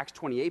Acts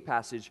 28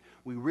 passage,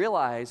 we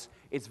realize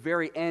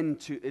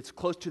it's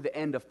close to the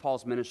end of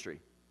Paul's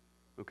ministry.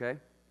 Okay?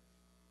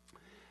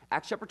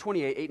 Acts chapter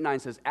 28, 8 and 9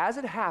 says, "As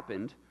it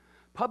happened,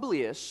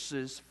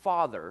 Publius'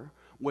 father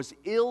was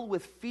ill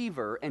with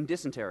fever and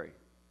dysentery.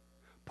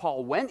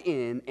 Paul went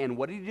in, and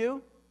what did he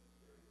do?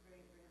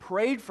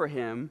 Prayed for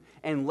him,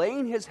 and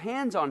laying his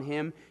hands on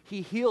him,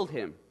 he healed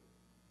him."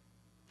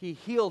 He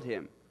healed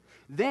him.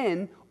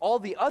 Then all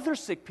the other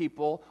sick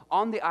people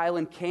on the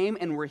island came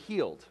and were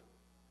healed.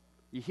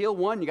 You heal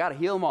one, you got to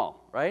heal them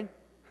all, right?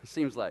 It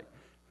seems like.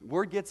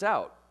 Word gets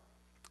out.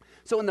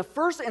 So in the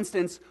first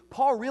instance,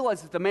 Paul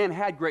realized that the man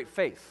had great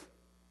faith.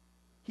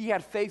 He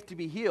had faith to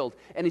be healed,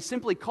 and he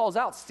simply calls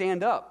out,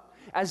 "Stand up,"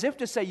 as if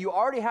to say, you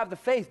already have the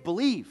faith,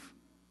 believe.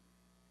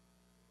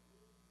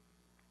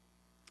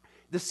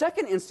 The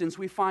second instance,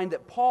 we find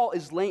that Paul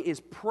is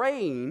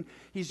praying,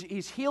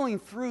 he's healing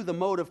through the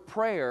mode of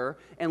prayer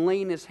and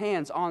laying his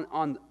hands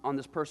on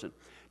this person.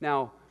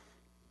 Now,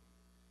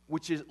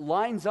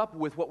 lines up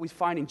with what we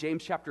find in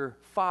James chapter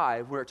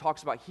 5, where it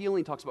talks about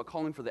healing, talks about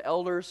calling for the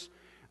elders,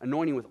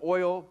 anointing with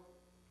oil.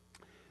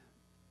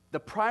 The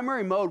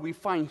primary mode we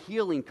find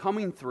healing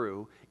coming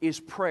through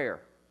is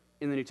prayer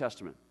in the New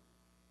Testament.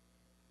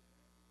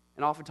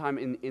 And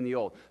oftentimes in the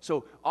Old.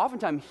 So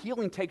oftentimes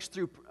healing takes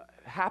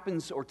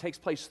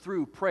place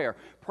through prayer,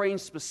 praying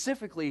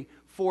specifically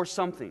for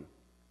something.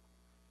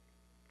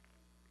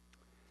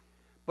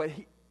 But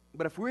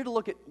if we were to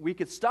look at, we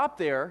could stop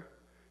there,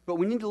 but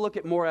we need to look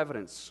at more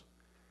evidence.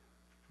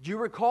 Do you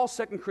recall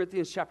 2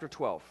 Corinthians chapter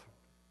 12,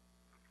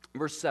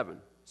 verse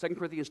 7? 2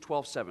 Corinthians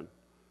 12, 7.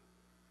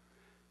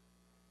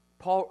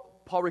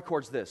 Paul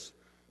records this.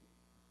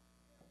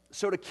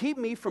 "So to keep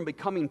me from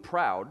becoming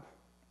proud,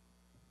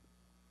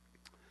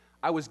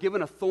 I was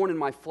given a thorn in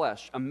my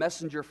flesh, a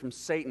messenger from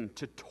Satan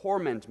to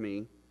torment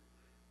me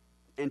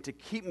and to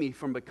keep me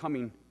from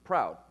becoming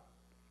proud."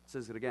 It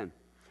says it again.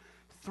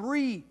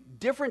 3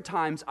 different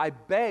times I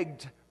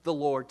begged the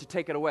Lord to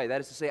take it away.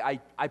 That is to say,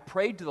 I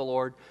prayed to the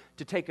Lord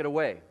to take it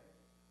away.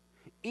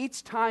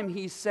 Each time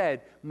he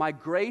said, "My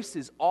grace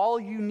is all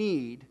you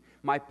need.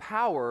 My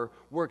power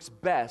works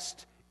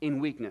best in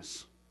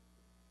weakness."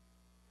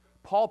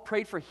 Paul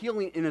prayed for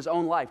healing in his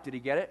own life. Did he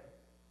get it?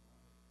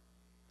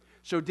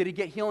 So did he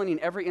get healing in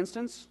every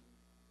instance?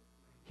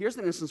 Here's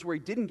an instance where he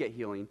didn't get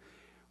healing.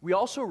 We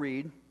also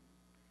read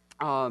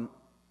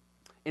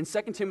in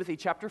 2 Timothy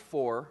chapter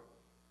 4,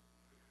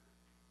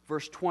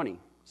 verse 20.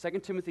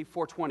 2 Timothy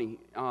 4:20,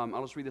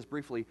 I'll just read this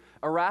briefly.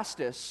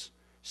 "Erastus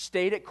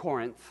stayed at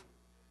Corinth,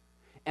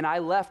 and I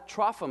left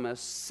Trophimus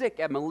sick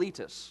at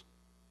Miletus.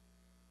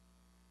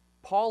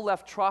 Paul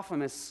left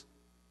Trophimus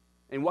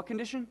in what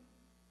condition?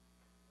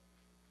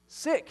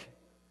 Sick.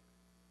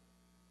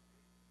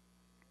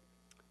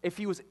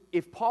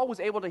 If Paul was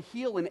able to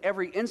heal in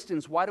every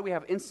instance, why do we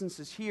have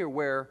instances here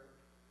where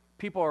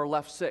people are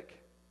left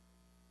sick?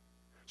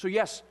 So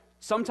yes,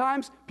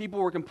 sometimes people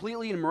were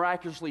completely and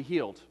miraculously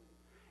healed.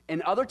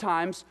 And other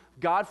times,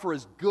 God, for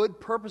his good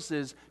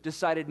purposes,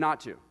 decided not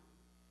to.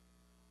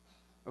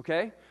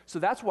 Okay? So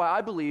that's why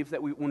I believe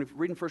that when we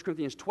read in 1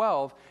 Corinthians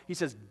 12, he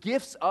says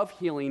gifts of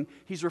healing.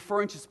 He's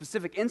referring to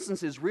specific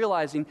instances,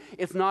 realizing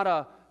it's not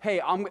a, hey,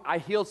 I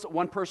healed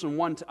one person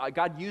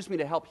God used me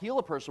to help heal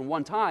a person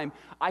one time.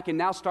 I can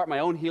now start my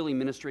own healing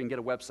ministry and get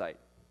a website.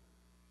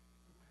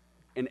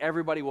 And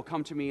everybody will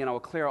come to me and I will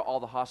clear out all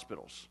the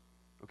hospitals.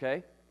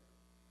 Okay?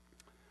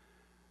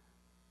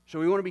 So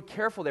we want to be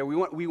careful there. We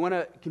want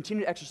to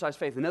continue to exercise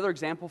faith. Another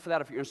example for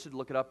that, if you're interested to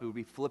look it up, it would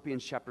be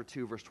Philippians chapter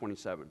 2, verse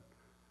 27.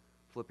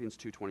 Philippians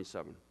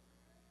 2:27.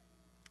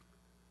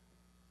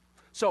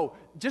 So,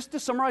 just to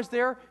summarize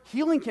there,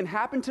 healing can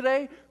happen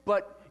today,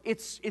 but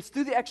it's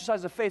through the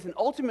exercise of faith, and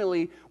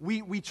ultimately,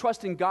 we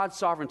trust in God's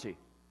sovereignty.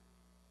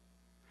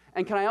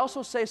 And can I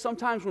also say,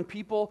 sometimes when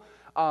people,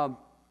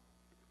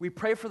 we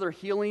pray for their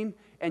healing,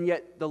 and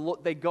yet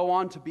they go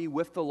on to be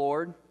with the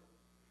Lord,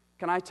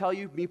 can I tell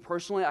you, me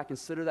personally, I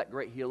consider that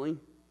great healing?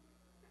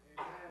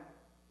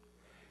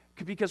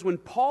 Because when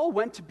Paul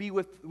went to be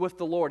with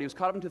the Lord, he was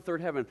caught up into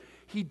third heaven,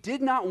 he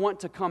did not want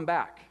to come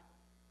back.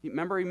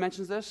 Remember he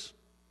mentions this?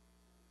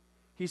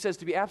 He says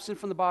to be absent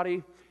from the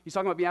body, he's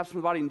talking about being absent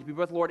from the body and to be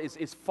with the Lord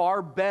is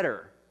far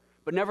better.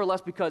 But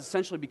nevertheless, because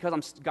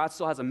God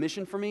still has a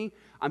mission for me,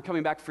 I'm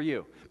coming back for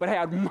you. But hey,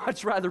 I'd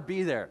much rather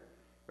be there,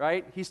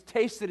 right? He's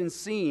tasted and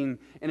seen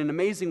in an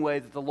amazing way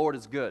that the Lord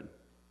is good.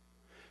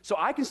 So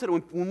I consider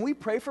when we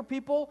pray for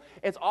people,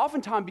 it's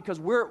oftentimes because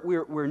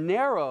we're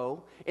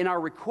narrow in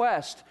our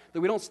request that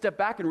we don't step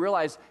back and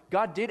realize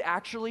God did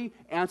actually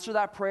answer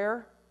that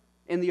prayer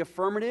in the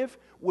affirmative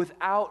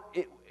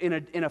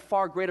in a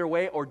far greater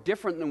way or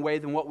different way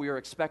than what we were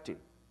expecting.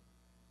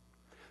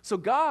 So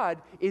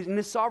God, in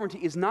his sovereignty,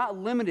 is not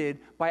limited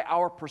by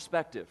our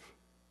perspective.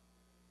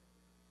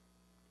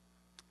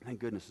 Thank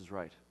goodness is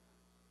right.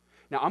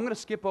 Now, I'm going to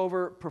skip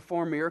over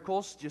perform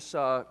miracles just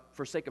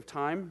for sake of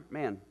time.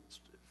 Man, it's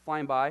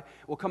flying by.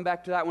 We'll come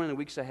back to that one in the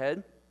weeks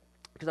ahead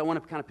because I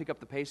want to kind of pick up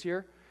the pace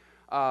here.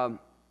 The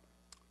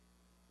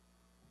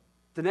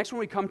next one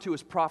we come to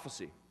is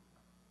prophecy.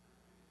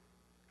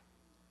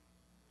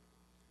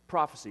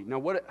 Prophecy.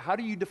 Now, how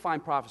do you define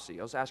prophecy?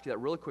 I'll just ask you that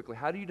really quickly.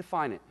 How do you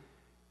define it?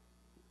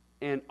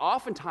 And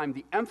oftentimes,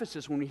 the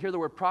emphasis when we hear the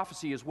word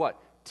prophecy is what?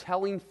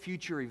 Telling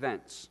future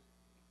events.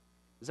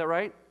 Is that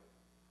right?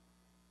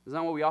 Is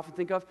that what we often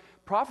think of?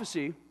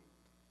 Prophecy,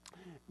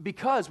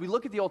 because we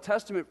look at the Old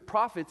Testament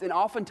prophets, and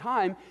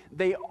oftentimes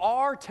they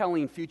are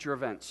telling future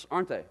events,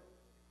 aren't they?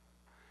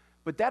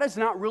 But that is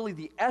not really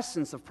the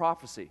essence of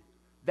prophecy.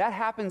 That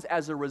happens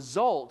as a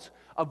result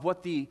of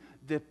what the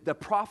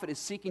prophet is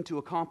seeking to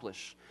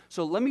accomplish.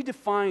 So let me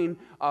define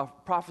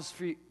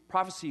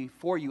prophecy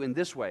for you in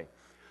this way.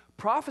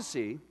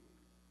 Prophecy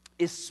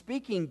is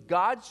speaking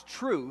God's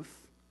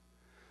truth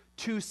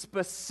to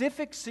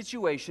specific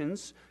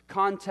situations,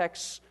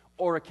 contexts,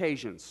 or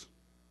occasions.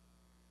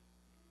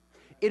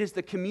 It is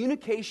the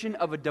communication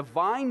of a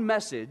divine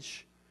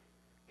message.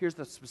 Here's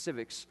the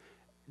specifics.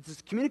 It's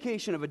the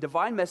communication of a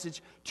divine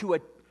message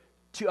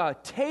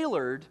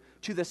tailored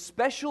to the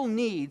special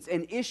needs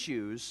and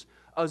issues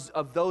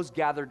of those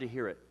gathered to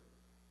hear it.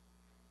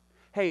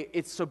 Hey,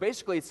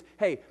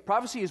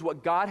 prophecy is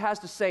what God has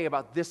to say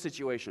about this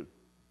situation.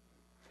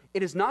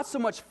 It is not so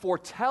much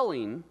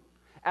foretelling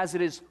as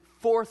it is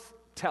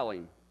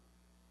forthtelling.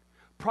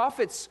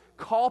 Prophets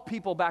call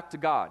people back to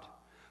God.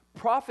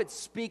 Prophets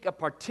speak a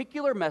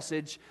particular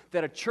message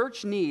that a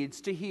church needs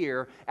to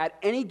hear at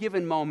any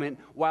given moment,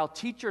 while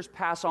teachers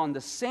pass on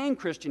the same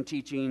Christian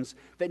teachings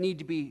that need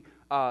to be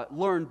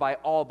learned by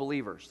all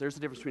believers. There's the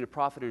difference between a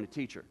prophet and a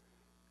teacher.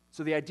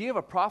 So the idea of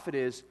a prophet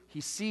is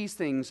he sees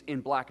things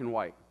in black and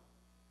white.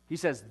 He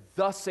says,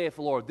 "Thus saith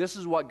the Lord." This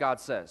is what God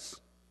says.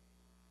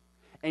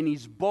 And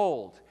he's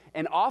bold.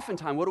 And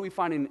oftentimes, what do we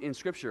find in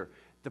Scripture?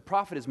 The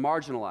prophet is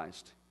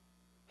marginalized.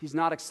 He's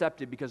not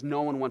accepted because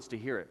no one wants to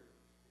hear it.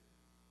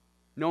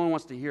 No one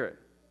wants to hear it.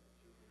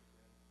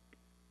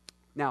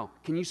 Now,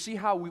 can you see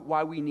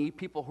why we need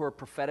people who are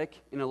prophetic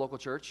in a local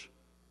church?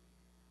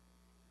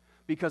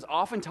 Because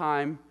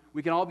oftentimes,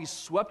 we can all be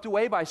swept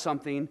away by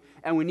something,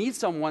 and we need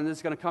someone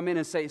that's going to come in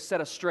and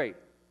set us straight.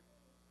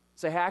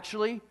 Say, hey,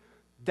 actually,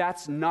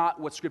 that's not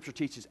what Scripture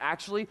teaches.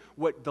 Actually,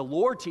 what the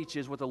Lord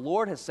teaches, what the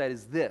Lord has said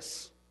is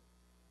this.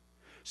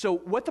 So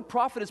what the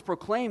prophet is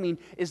proclaiming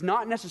is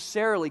not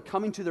necessarily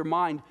coming to their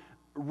mind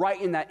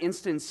right in that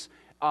instance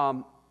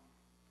in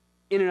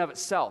and of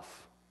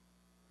itself.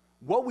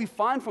 What we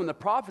find from the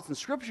prophets in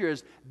Scripture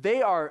is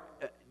they are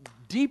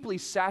deeply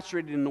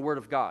saturated in the Word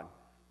of God.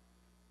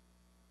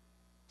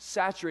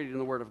 Saturated in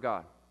the Word of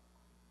God.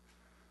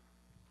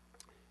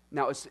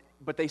 Now,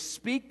 but they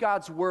speak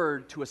God's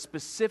word to a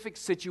specific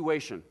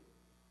situation.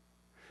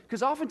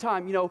 Because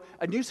oftentimes,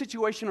 a new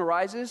situation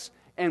arises,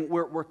 and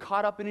we're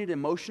caught up in it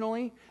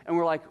emotionally, and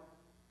we're like,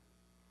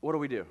 what do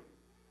we do?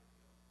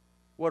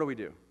 What do we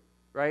do?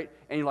 Right?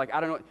 And you're like, I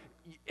don't know.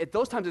 At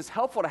those times, it's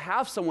helpful to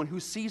have someone who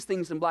sees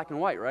things in black and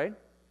white, right?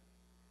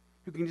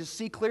 Who can just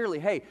see clearly,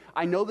 hey,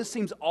 I know this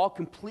seems all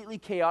completely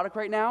chaotic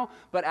right now,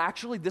 but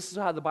actually this is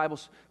how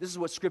this is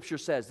what Scripture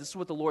says. This is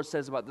what the Lord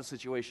says about this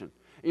situation.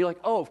 And you're like,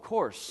 oh, of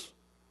course.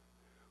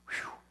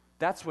 Whew,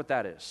 that's what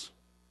that is.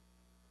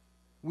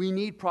 We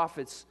need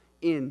prophets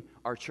in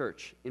our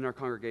church, in our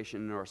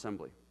congregation, in our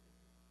assembly.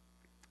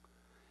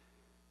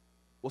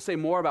 We'll say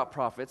more about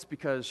prophets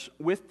because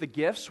with the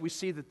gifts, we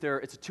see that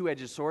it's a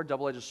two-edged sword,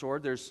 double-edged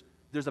sword. There's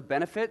a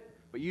benefit,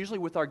 but usually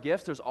with our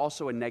gifts, there's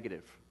also a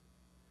negative.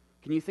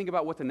 Can you think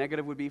about what the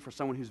negative would be for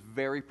someone who's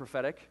very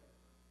prophetic?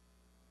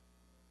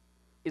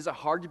 Is it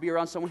hard to be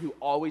around someone who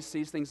always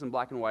sees things in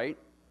black and white?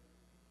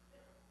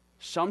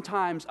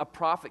 Sometimes a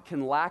prophet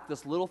can lack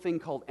this little thing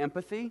called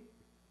empathy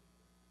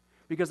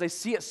because they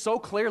see it so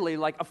clearly,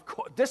 like, of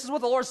course, this is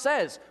what the Lord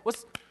says.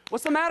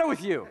 What's the matter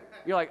with you?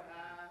 You're like,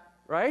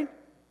 right?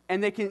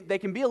 And they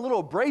can be a little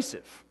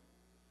abrasive.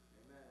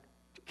 Amen.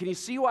 Can you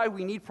see why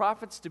we need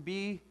prophets to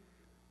be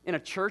in a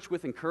church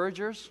with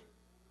encouragers?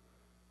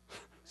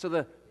 So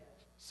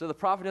the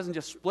prophet doesn't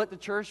just split the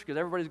church because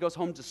everybody goes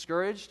home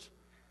discouraged,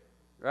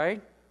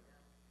 right?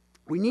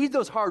 We need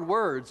those hard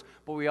words,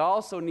 but we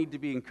also need to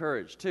be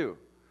encouraged too.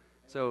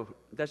 So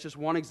that's just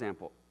one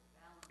example.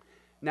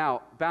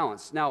 Now,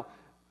 balance. Now,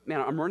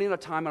 man, I'm running out of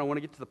time and I want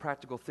to get to the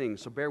practical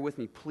things, so bear with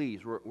me,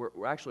 please.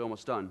 We're actually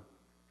almost done.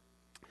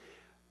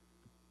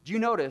 Do you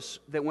notice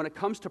that when it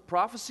comes to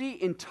prophecy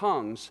in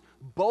tongues,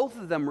 both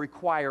of them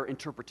require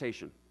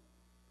interpretation?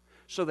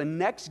 So the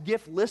next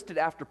gift listed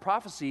after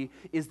prophecy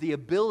is the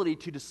ability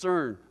to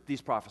discern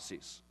these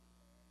prophecies,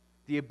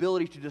 the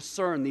ability to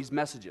discern these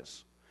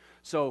messages.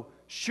 So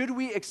should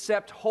we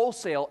accept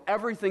wholesale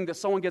everything that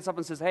someone gets up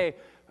and says, hey,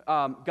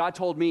 God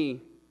told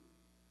me,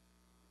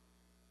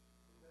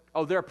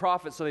 oh, they're a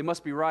prophet, so they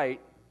must be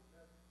right.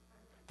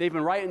 They've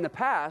been right in the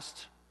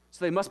past,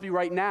 so they must be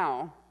right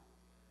now.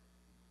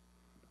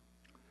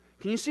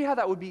 Can you see how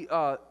that would be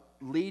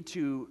lead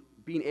to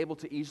being able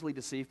to easily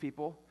deceive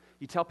people?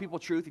 You tell people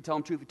truth, you tell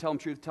them truth, you tell them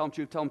truth, tell them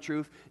truth, tell them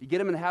truth. You get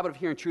them in the habit of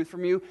hearing truth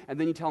from you, and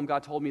then you tell them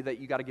God told me that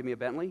you got to give me a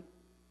Bentley. Do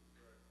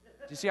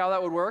you see how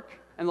that would work?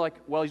 And they're like,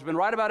 well, he's been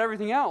right about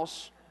everything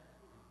else.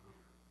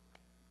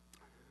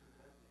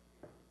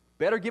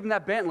 Better give him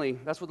that Bentley.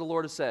 That's what the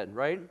Lord has said,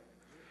 right?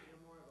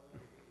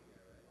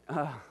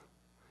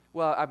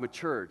 Well, I've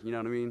matured, you know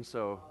what I mean?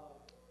 So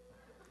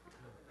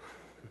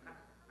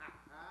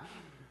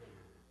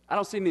I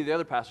don't see any of the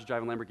other pastors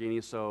driving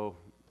Lamborghinis, so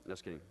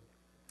just kidding.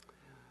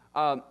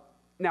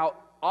 Now,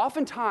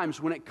 oftentimes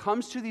when it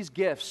comes to these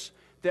gifts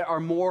that are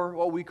more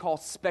what we call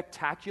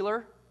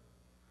spectacular,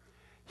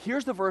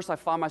 here's the verse I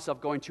find myself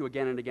going to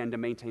again and again to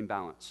maintain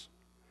balance.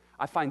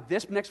 I find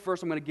this next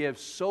verse I'm going to give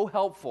so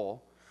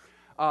helpful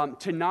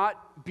to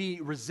not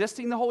be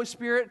resisting the Holy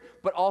Spirit,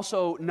 but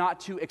also not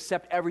to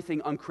accept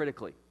everything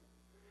uncritically.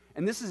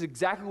 And this is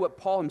exactly what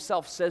Paul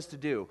himself says to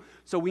do.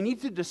 So we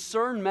need to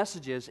discern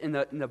messages. In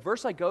the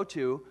verse I go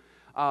to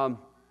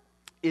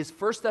is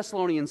 1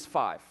 Thessalonians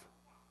 5.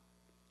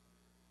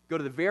 Go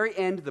to the very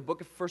end of the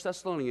book of 1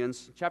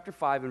 Thessalonians, chapter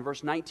 5, and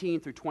verse 19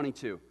 through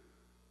 22.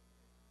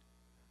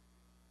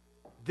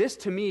 This,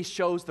 to me,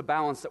 shows the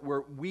balance that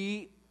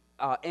we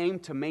aim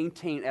to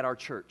maintain at our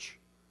church.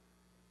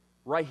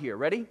 Right here.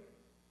 Ready?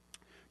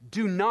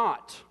 Do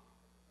not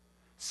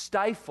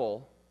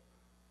stifle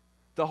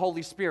the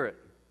Holy Spirit.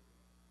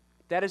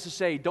 That is to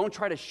say, don't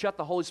try to shut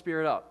the Holy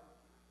Spirit up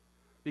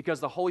because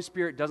the Holy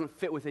Spirit doesn't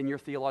fit within your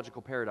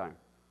theological paradigm.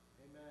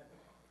 Amen.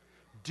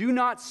 Do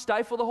not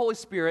stifle the Holy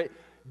Spirit.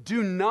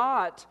 Do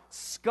not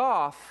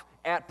scoff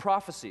at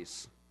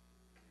prophecies.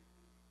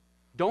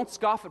 Don't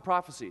scoff at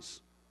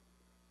prophecies.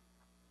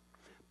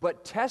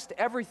 But test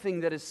everything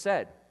that is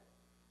said.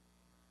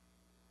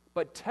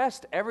 But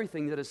test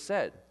everything that is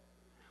said.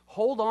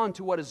 Hold on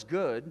to what is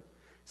good.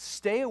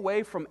 Stay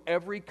away from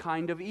every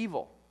kind of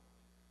evil.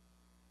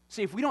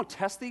 See, if we don't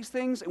test these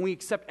things and we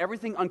accept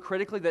everything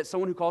uncritically that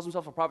someone who calls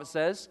himself a prophet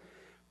says,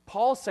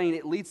 Paul's saying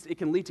it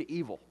can lead to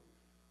evil.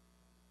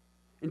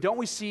 And don't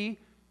we see,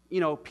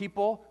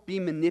 people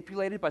being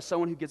manipulated by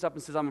someone who gets up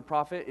and says, I'm a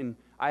prophet and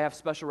I have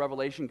special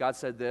revelation, God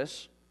said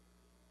this?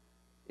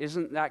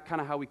 Isn't that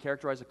kind of how we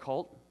characterize a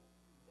cult?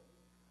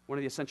 One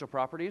of the essential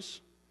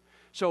properties?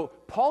 So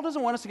Paul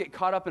doesn't want us to get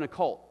caught up in a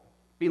cult,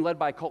 being led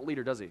by a cult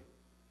leader, does he?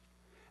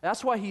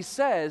 That's why he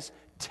says,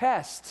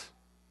 test.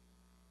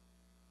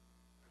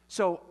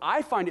 So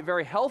I find it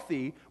very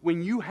healthy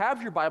when you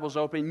have your Bibles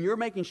open, you're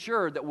making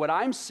sure that what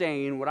I'm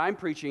saying, what I'm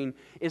preaching,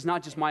 is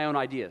not just my own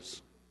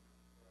ideas.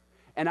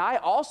 And I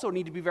also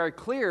need to be very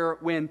clear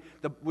when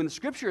the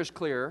Scripture is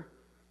clear,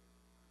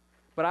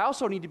 but I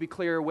also need to be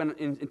clear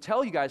and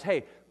tell you guys,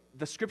 hey,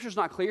 the Scripture's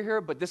not clear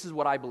here, but this is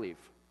what I believe.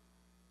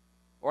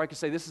 Or I could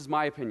say, this is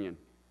my opinion.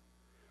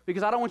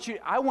 Because I don't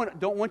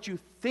want you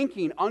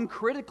thinking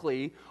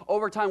uncritically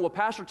over time, well,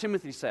 Pastor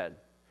Timothy said.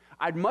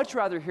 I'd much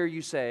rather hear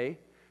you say,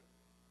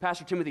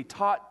 Pastor Timothy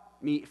taught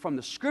me from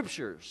the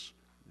scriptures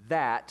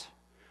that,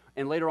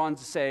 and later on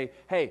to say,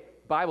 hey,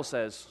 Bible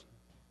says.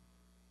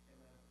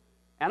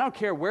 And I don't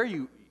care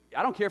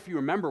if you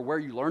remember where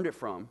you learned it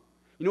from.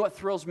 You know what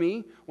thrills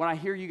me? When I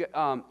hear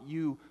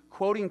you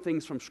quoting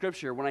things from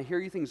Scripture, when I hear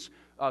you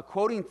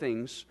quoting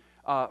things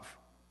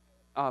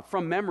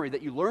from memory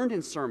that you learned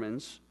in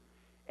sermons,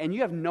 and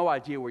you have no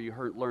idea where you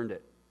learned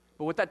it.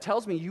 But what that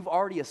tells me, you've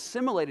already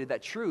assimilated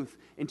that truth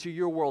into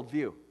your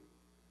worldview.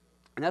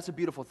 And that's a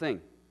beautiful thing.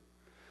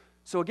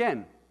 So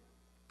again,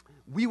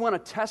 we want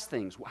to test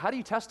things. How do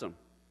you test them?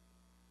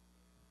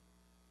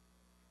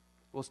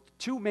 Well,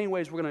 two main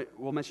ways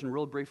we'll mention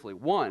real briefly.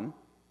 One,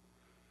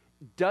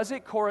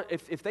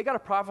 if they got a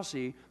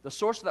prophecy, the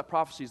source of that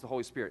prophecy is the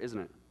Holy Spirit, isn't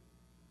it?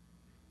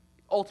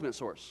 Ultimate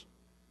source.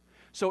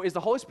 So is the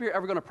Holy Spirit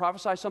ever going to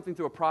prophesy something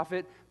through a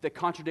prophet that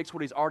contradicts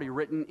what he's already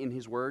written in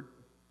his word?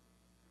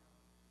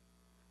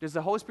 Does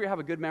the Holy Spirit have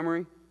a good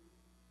memory?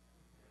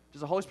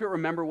 Does the Holy Spirit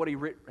remember what he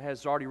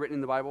has already written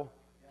in the Bible?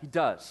 He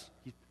does.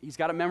 He's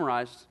got it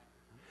memorized.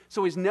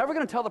 So he's never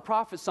going to tell the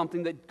prophet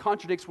something that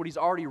contradicts what he's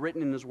already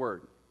written in his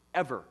word,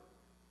 ever.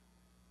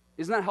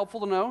 Isn't that helpful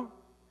to know?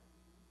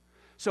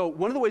 So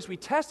one of the ways we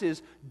test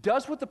is,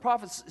 does what the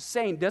prophet's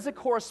saying, does it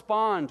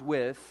correspond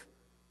with,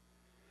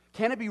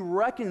 can it be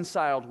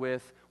reconciled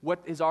with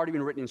what has already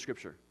been written in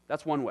Scripture?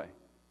 That's one way.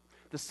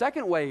 The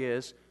second way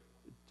is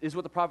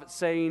what the prophet's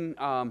saying,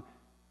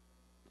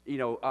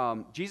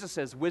 Jesus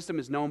says, wisdom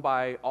is known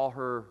by all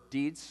her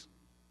deeds.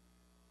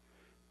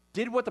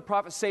 Did what the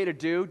prophet say to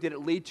do, did it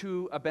lead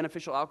to a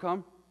beneficial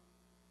outcome?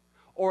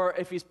 Or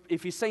if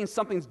he's saying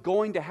something's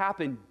going to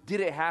happen,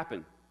 did it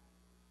happen?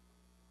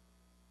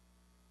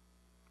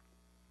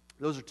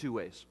 Those are two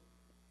ways.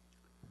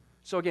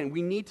 So again,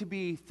 we need to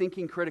be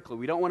thinking critically.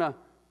 We don't want to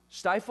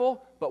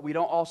stifle, but we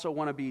don't also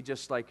want to be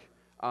just like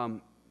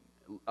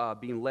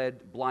being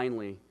led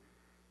blindly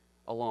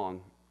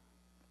along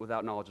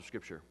without knowledge of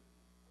Scripture.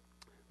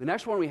 The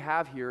next one we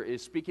have here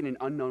is speaking in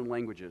unknown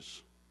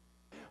languages.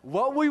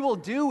 What we will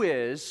do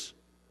is,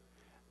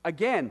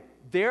 again,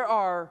 there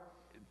are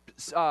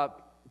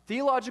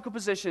theological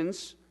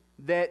positions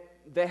that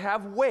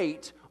have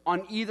weight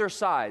on either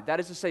side. That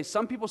is to say,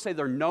 some people say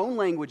they're known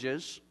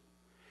languages,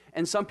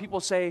 and some people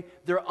say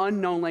they're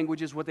unknown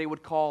languages, what they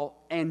would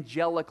call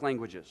angelic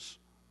languages.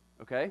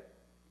 Okay?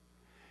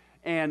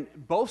 And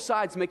both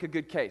sides make a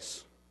good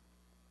case.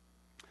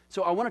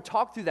 So I want to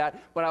talk through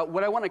that, but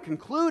what I want to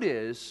conclude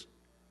is,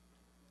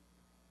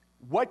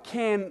 what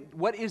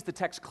is the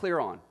text clear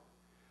on?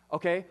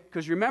 Okay?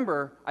 Because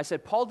remember, I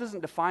said Paul doesn't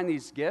define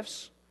these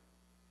gifts,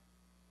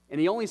 and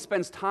he only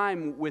spends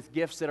time with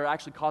gifts that are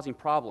actually causing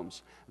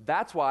problems.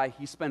 That's why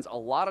he spends a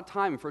lot of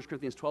time in 1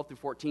 Corinthians 12 through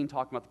 14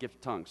 talking about the gift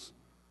of tongues.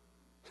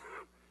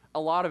 A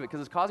lot of it, because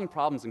it's causing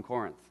problems in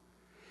Corinth.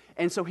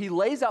 And so he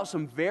lays out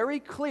some very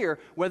clear,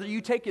 whether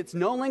you take it's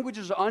known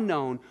languages or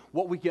unknown,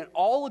 what we can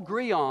all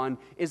agree on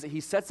is that he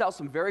sets out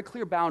some very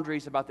clear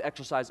boundaries about the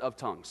exercise of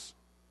tongues.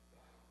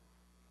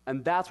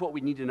 And that's what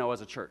we need to know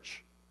as a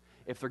church.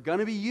 If they're going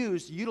to be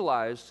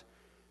utilized,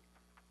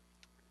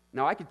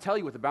 now I could tell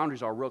you what the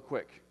boundaries are real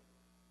quick.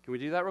 Can we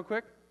do that real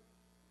quick?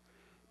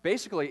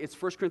 Basically, it's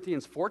 1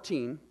 Corinthians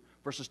 14,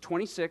 verses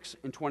 26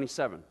 and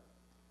 27.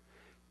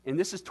 And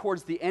this is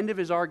towards the end of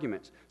his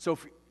argument. So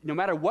no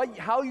matter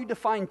how you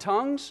define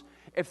tongues,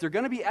 if they're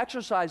going to be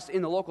exercised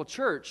in the local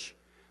church,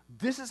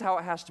 this is how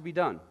it has to be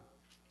done.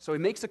 So he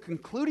makes a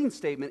concluding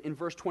statement in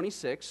verse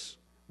 26.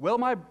 Well,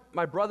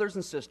 my brothers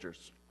and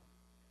sisters,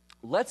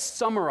 let's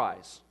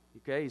summarize.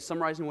 Okay, he's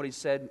summarizing what he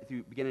said if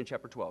you begin in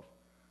chapter 12.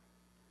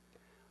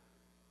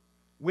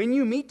 When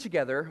you meet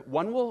together,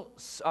 one will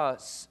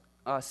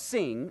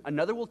sing,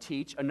 another will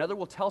teach, another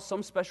will tell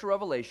some special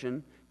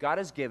revelation God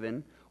has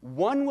given,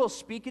 one will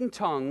speak in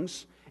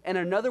tongues, and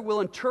another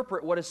will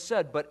interpret what is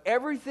said. But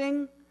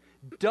everything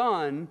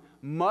done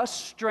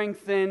must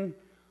strengthen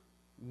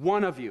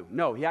one of you.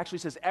 No, he actually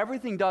says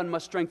everything done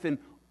must strengthen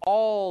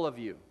all of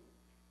you.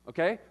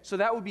 Okay? So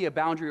that would be a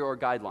boundary or a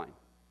guideline.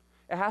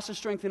 It has to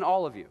strengthen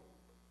all of you.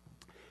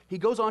 He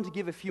goes on to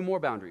give a few more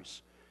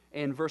boundaries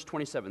in verse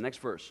 27, next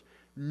verse.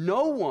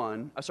 No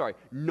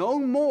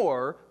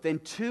more than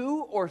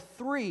 2 or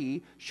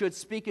 3 should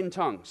speak in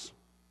tongues.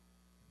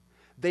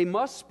 They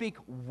must speak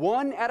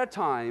one at a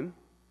time,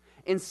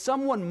 and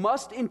someone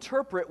must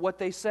interpret what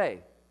they say.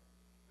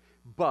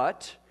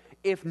 But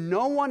if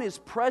no one is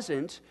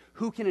present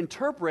who can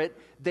interpret,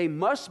 they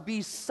must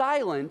be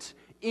silent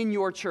in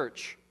your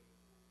church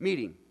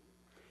meeting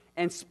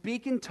and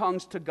speak in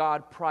tongues to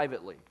God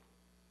privately.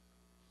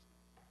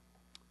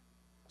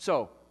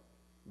 So,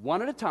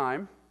 one at a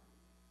time.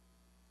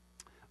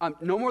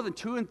 No more than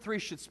 2 and 3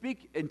 should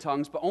speak in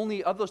tongues, but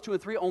only of those 2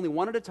 and 3, only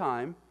one at a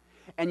time,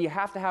 and you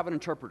have to have an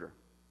interpreter.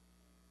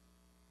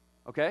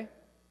 Okay?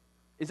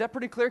 Is that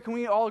pretty clear? Can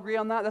we all agree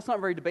on that? That's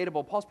not very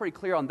debatable. Paul's pretty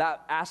clear on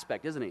that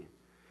aspect, isn't he?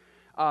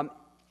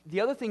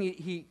 The other thing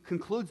he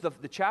concludes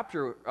the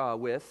chapter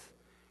with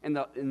And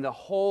the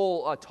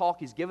whole talk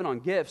he's given on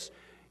gifts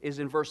is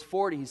in verse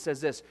 40. He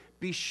says this,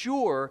 be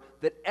sure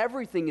that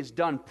everything is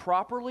done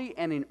properly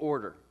and in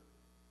order.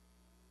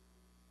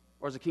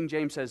 Or as the King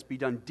James says, be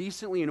done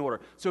decently in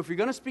order. So if you're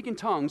going to speak in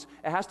tongues,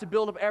 it has to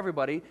build up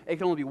everybody. It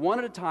can only be one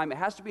at a time. It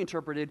has to be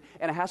interpreted,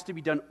 and it has to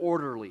be done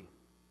orderly. And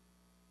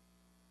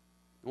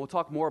we'll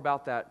talk more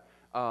about that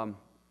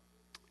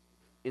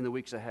in the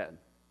weeks ahead.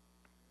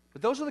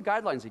 But those are the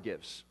guidelines he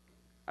gives.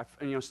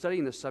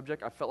 Studying this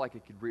subject, I felt like I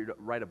could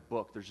write a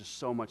book. There's just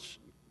so much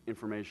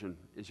information.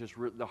 It's just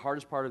the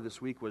hardest part of this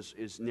week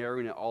is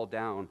narrowing it all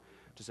down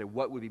to say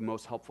what would be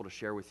most helpful to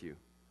share with you.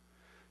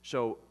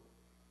 So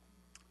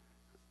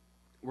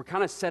we're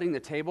kind of setting the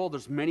table.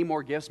 There's many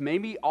more gifts.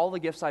 Maybe all the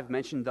gifts I've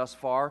mentioned thus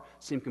far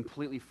seem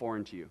completely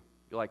foreign to you.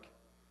 You're like,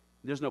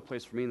 there's no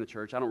place for me in the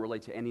church. I don't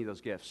relate to any of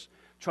those gifts.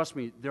 Trust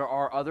me, there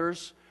are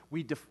others.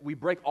 We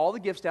break all the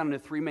gifts down into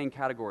three main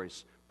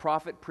categories: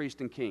 prophet,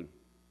 priest, and king.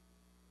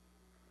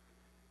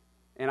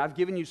 And I've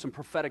given you some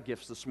prophetic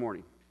gifts this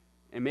morning.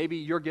 And maybe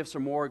your gifts are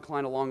more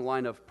inclined along the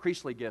line of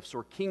priestly gifts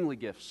or kingly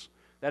gifts.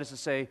 That is to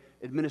say,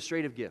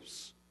 administrative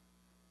gifts.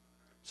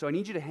 So I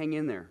need you to hang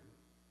in there.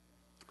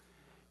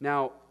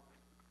 Now,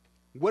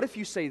 what if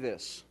you say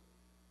this?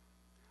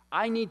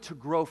 I need to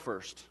grow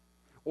first,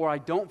 or I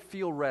don't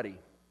feel ready,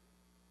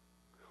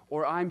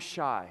 or I'm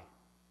shy.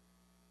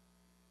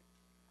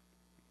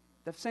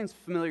 That sounds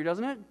familiar,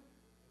 doesn't it?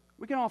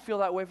 We can all feel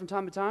that way from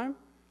time to time.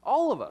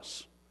 All of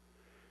us.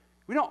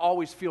 We don't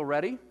always feel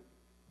ready.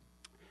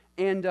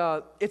 And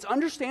it's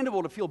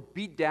understandable to feel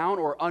beat down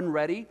or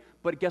unready,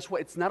 but guess what?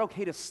 It's not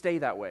okay to stay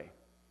that way.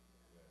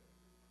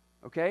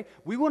 Okay?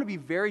 We want to be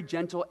very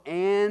gentle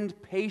and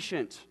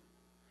patient.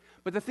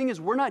 But the thing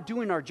is, we're not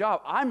doing our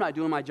job. I'm not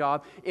doing my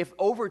job if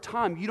over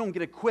time you don't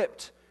get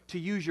equipped to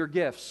use your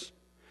gifts.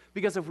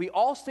 Because if we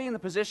all stay in the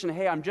position,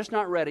 hey, I'm just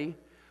not ready,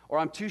 or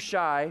I'm too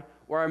shy,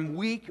 or I'm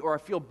weak, or I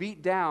feel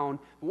beat down,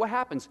 what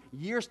happens?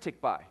 Years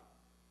tick by.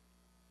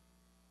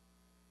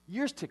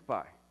 Years tick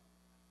by.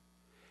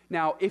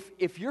 Now,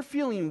 if you're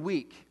feeling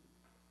weak,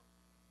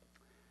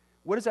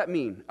 what does that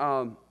mean?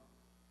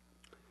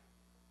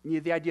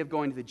 The idea of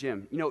going to the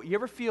gym. You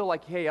ever feel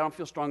like, hey, I don't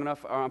feel strong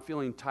enough, or I'm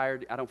feeling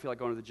tired, I don't feel like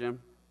going to the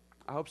gym?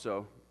 I hope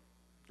so.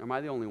 Am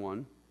I the only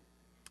one?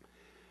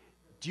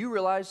 Do you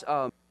realize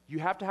you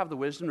have to have the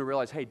wisdom to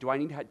realize, hey, do I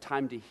need to have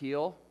time to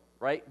heal,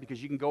 right?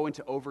 Because you can go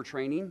into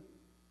overtraining.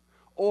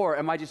 Or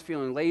am I just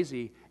feeling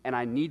lazy and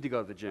I need to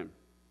go to the gym?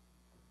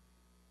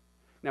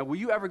 Now, will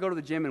you ever go to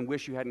the gym and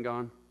wish you hadn't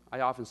gone? I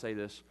often say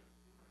this.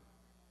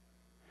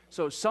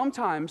 So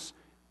sometimes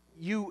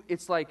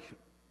it's like,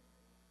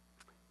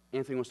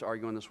 Anthony wants to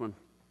argue on this one.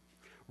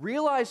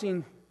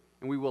 Realizing,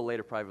 and we will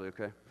later privately,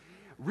 okay?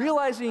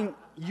 Realizing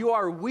you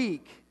are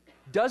weak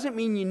doesn't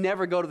mean you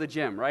never go to the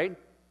gym, right?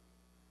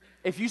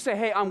 If you say,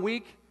 hey, I'm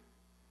weak,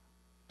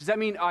 does that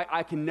mean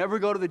I can never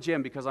go to the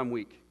gym because I'm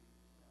weak?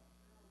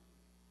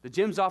 The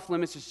gym's off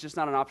limits, it's just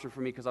not an option for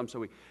me because I'm so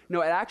weak.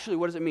 No, actually,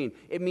 what does it mean?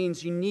 It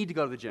means you need to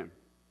go to the gym.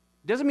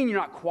 It doesn't mean you're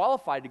not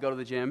qualified to go to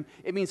the gym.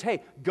 It means,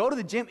 hey, go to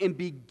the gym and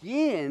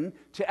begin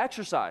to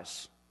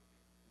exercise.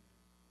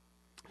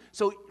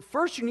 So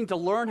first you need to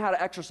learn how to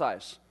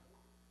exercise.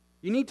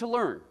 You need to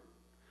learn.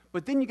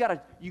 But then you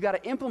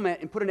gotta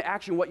implement and put into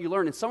action what you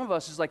learn. And some of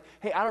us is like,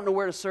 hey, I don't know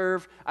where to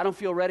serve. I don't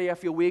feel ready. I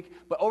feel weak.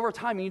 But over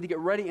time, you need to get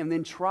ready and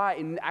then try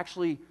and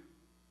actually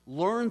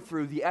learn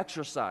through the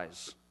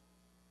exercise.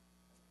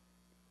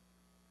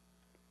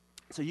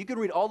 So you can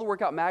read all the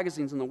workout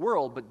magazines in the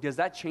world, but does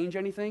that change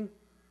anything?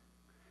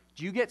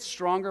 Do you get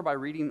stronger by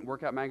reading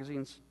workout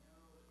magazines?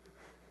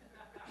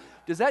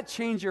 Does that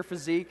change your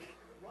physique?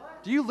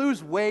 Do you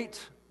lose weight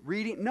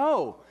reading?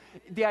 No.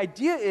 The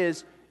idea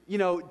is,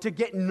 to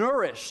get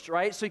nourished,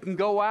 right? So you can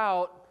go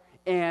out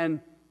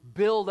and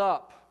build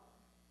up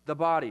the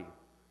body.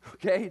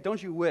 Okay?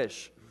 Don't you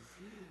wish?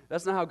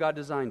 That's not how God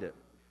designed it.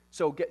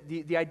 So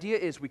the idea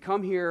is we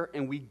come here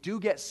and we do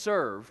get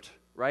served,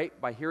 right?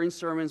 By hearing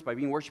sermons, by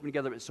being worshiping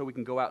together, so we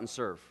can go out and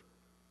serve.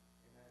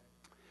 Amen.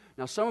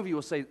 Now, some of you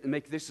will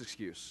make this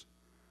excuse.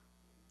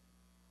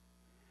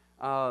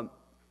 I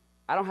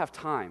don't have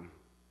time.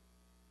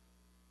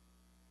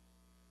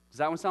 Does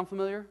that one sound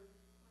familiar?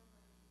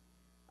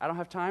 I don't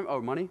have time?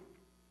 Oh, money?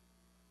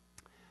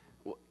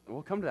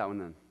 We'll come to that one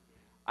then.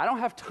 I don't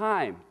have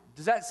time.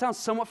 Does that sound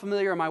somewhat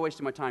familiar, or am I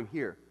wasting my time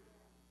here?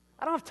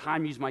 I don't have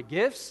time to use my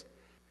gifts.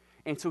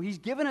 And so he's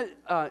given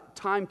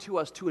time to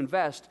us to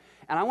invest.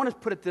 And I want to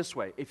put it this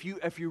way. If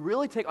you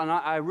really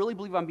I really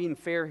believe I'm being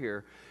fair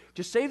here,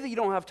 to say that you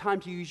don't have time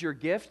to use your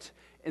gift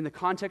in the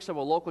context of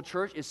a local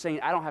church is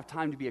saying, I don't have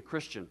time to be a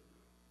Christian.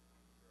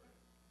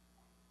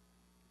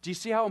 Do you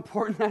see how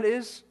important that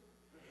is?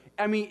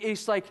 I mean,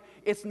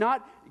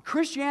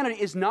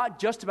 Christianity is not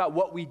just about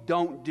what we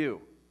don't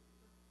do.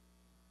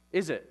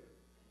 Is it?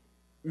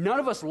 None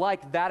of us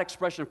like that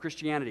expression of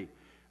Christianity.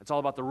 It's all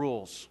about the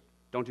rules.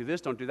 Don't do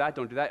this, don't do that,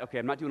 don't do that. Okay,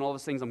 I'm not doing all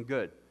those things, I'm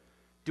good.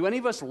 Do any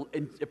of us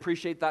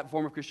appreciate that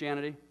form of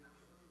Christianity?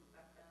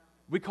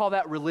 We call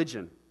that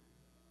religion.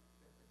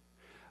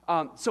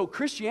 So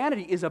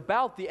Christianity is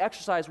about the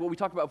exercise, what we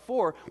talked about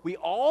before. We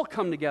all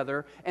come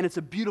together, and it's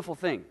a beautiful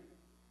thing.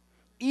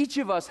 Each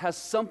of us has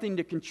something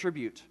to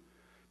contribute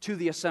to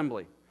the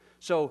assembly.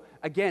 So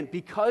again,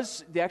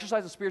 because the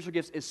exercise of spiritual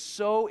gifts is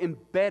so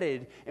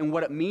embedded in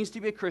what it means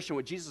to be a Christian,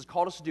 what Jesus has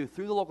called us to do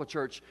through the local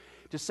church,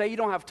 to say you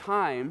don't have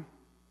time,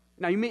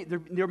 now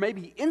there may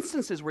be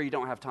instances where you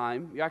don't have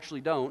time. You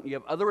actually don't. You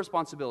have other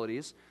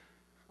responsibilities.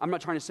 I'm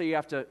not trying to say you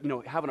have to,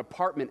 have an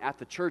apartment at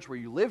the church where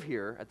you live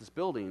here at this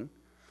building.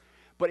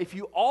 But if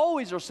you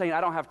always are saying,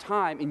 I don't have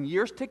time, and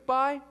years tick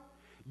by,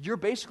 you're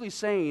basically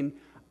saying,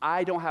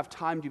 I don't have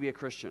time to be a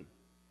Christian.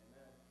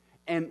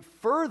 And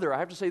further, I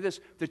have to say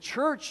this, the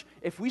church,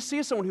 if we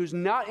see someone who's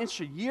not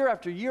interested year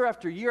after year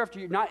after year after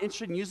year, not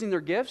interested in using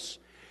their gifts,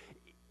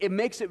 it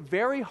makes it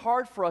very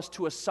hard for us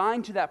to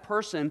assign to that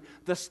person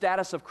the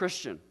status of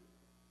Christian.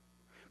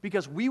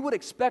 Because we would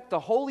expect the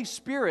Holy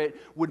Spirit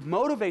would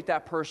motivate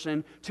that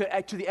person to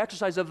the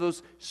exercise of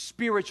those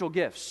spiritual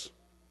gifts.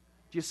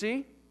 Do you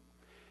see?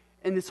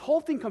 And this whole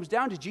thing comes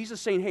down to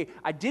Jesus saying, hey,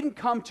 I didn't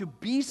come to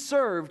be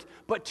served,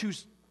 but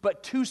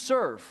to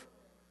serve.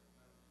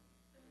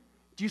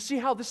 Do you see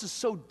how this is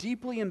so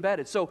deeply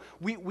embedded? So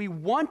we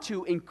want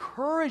to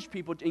encourage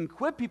people, to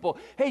equip people,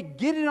 hey,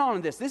 get in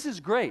on this. This is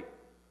great.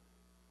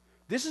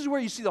 This is where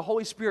you see the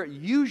Holy Spirit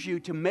use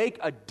you to make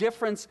a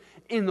difference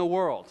in the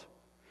world.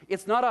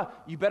 It's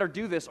not you better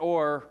do this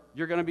or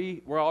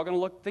we're all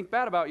going to think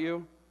bad about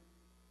you.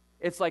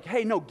 It's like,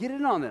 hey, no, get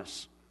in on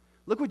this.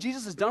 Look what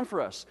Jesus has done for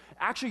us.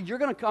 Actually, you're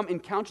going to come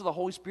encounter the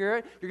Holy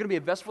Spirit. You're going to be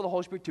a vessel for the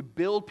Holy Spirit to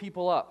build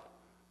people up.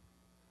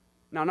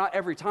 Now, not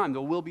every time.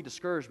 There will be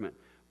discouragement.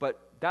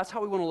 But that's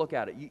how we want to look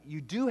at it. You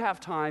do have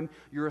time.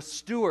 You're a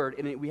steward,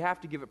 and we have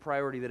to give it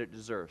priority that it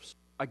deserves.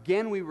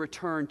 Again, we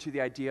return to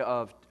the idea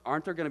of,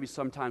 aren't there going to be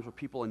some times where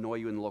people annoy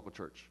you in the local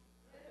church?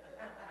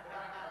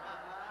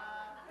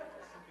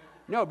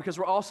 No, because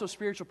we're also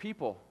spiritual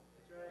people.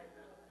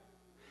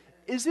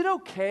 Is it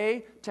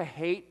okay to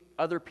hate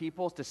other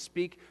people, to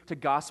speak, to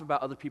gossip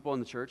about other people in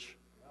the church?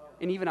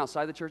 And even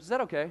outside the church? Is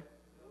that okay?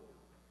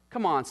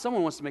 Come on,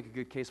 someone wants to make a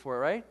good case for it,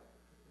 right?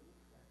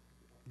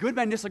 Good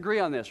men disagree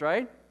on this,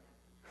 right?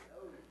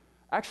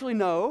 Actually,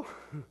 no.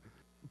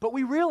 But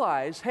we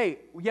realize, hey,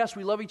 yes,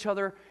 we love each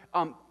other.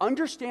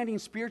 Understanding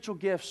spiritual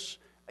gifts,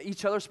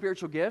 each other's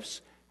spiritual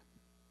gifts,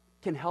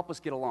 can help us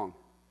get along.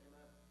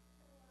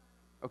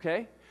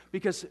 Okay?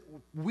 Because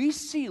we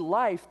see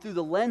life through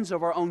the lens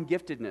of our own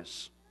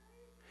giftedness.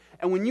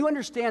 And when you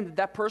understand that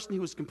that person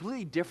who is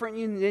completely different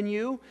than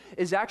you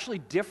is actually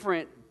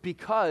different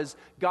because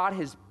God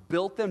has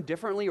built them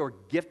differently or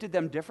gifted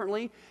them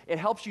differently, it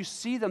helps you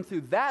see them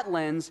through that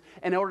lens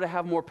in order to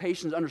have more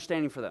patience,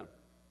 understanding for them.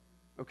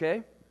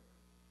 Okay?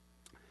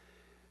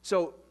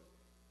 So,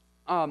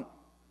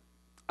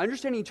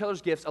 understanding each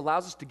other's gifts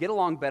allows us to get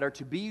along better,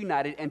 to be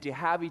united, and to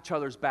have each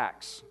other's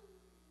backs.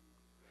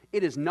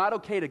 It is not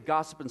okay to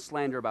gossip and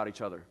slander about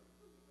each other.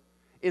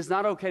 It's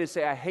not okay to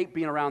say, I hate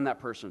being around that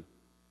person.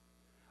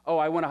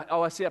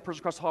 I see that person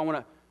across the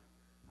hall,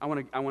 I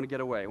want to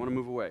get away. I want to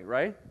move away,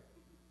 right?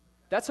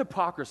 That's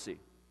hypocrisy.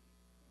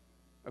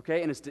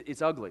 Okay? And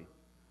it's ugly.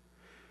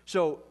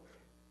 So,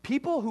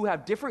 people who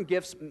have different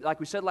gifts, like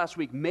we said last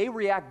week, may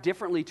react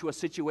differently to a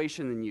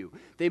situation than you.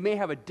 They may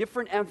have a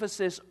different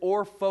emphasis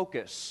or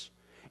focus.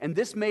 And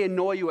this may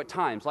annoy you at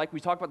times. Like we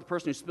talked about the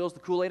person who spills the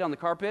Kool-Aid on the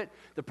carpet.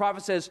 The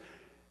prophet says,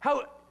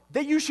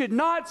 that you should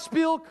not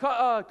spill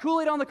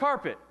Kool-Aid on the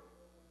carpet.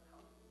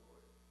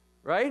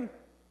 Right?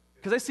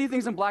 Because they see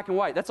things in black and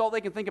white. That's all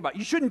they can think about.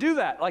 You shouldn't do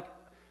that. Like,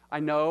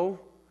 I know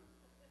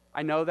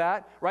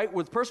that. Right?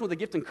 With the person with the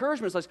gift of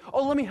encouragement, it's like,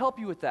 let me help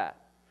you with that.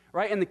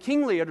 Right? And the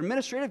kingly or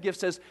administrative gift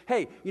says,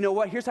 hey, you know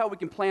what? Here's how we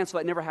can plan so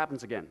that never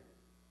happens again.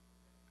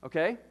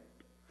 Okay?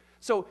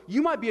 So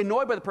you might be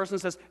annoyed by the person that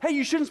says, hey,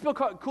 you shouldn't spill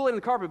Kool-Aid on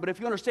the carpet. But if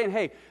you understand,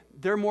 hey,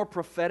 they're more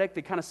prophetic.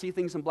 They kind of see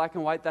things in black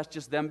and white. That's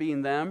just them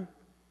being them.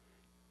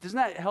 Doesn't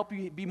that help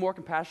you be more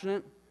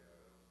compassionate?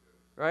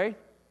 Right?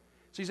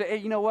 So you say, hey,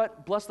 you know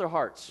what? Bless their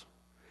hearts.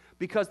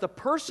 Because the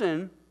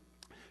person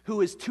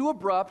who is too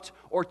abrupt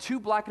or too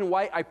black and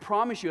white, I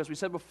promise you, as we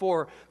said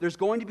before, there's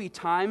going to be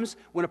times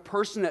when a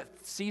person that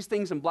sees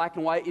things in black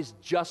and white is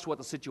just what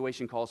the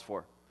situation calls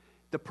for.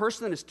 The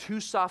person that is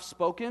too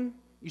soft-spoken,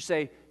 you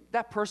say,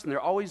 that person,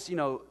 they're always,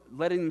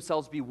 letting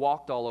themselves be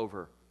walked all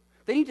over.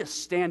 They need to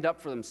stand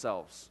up for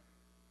themselves.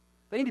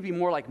 They need to be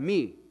more like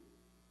me.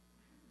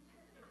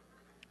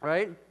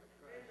 Right?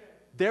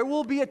 There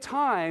will be a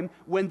time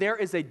when there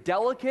is a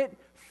delicate,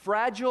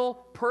 fragile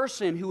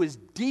person who is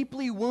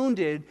deeply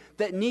wounded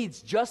that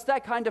needs just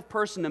that kind of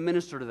person to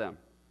minister to them.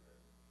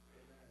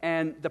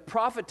 And the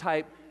prophet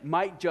type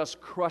might just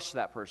crush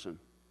that person.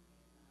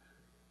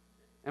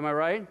 Am I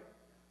right?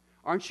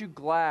 Aren't you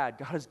glad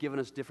God has given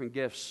us different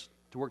gifts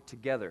to work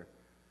together?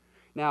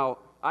 Now,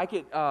 I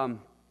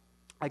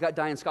got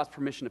Diane Scott's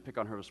permission to pick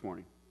on her this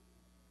morning.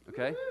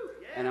 Okay?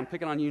 And I'm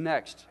picking on you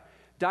next.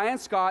 Diane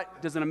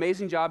Scott does an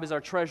amazing job as our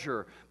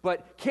treasurer,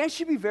 but can't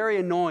she be very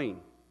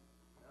annoying?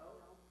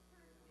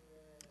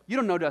 You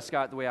don't know Diane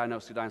Scott the way I know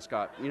Diane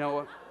Scott. You know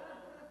what?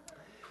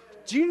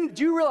 Do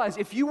you realize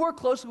if you work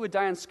closely with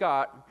Diane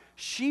Scott,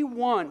 she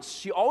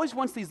always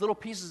wants these little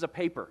pieces of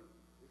paper.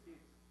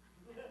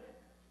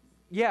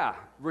 Yeah,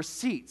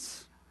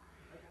 receipts.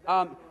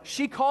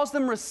 She calls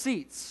them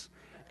receipts.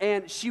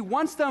 And she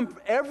wants them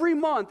every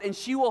month, and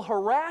she will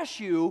harass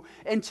you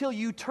until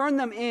you turn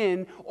them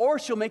in, or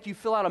she'll make you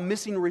fill out a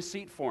missing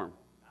receipt form.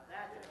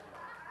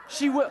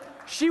 She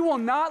will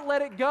not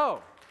let it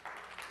go.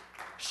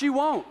 She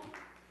won't.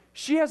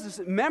 She has this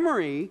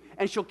memory,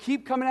 and she'll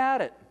keep coming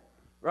at it,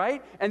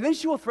 right? And then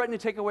she will threaten to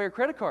take away her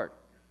credit card.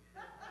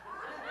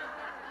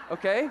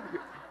 Okay?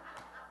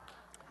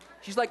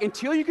 She's like,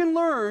 until you can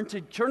learn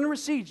to turn the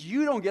receipts,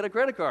 you don't get a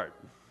credit card.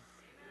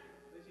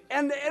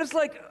 And it's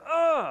like,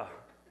 ugh.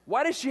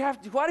 Why does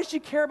she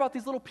care about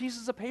these little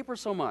pieces of paper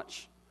so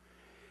much?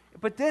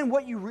 But then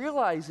what you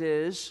realize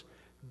is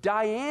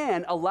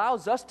Diane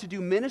allows us to do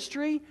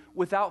ministry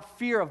without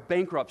fear of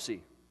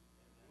bankruptcy.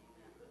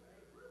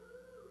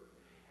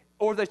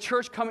 Or the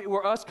church coming,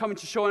 or us coming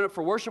to showing up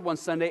for worship one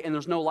Sunday and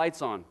there's no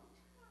lights on.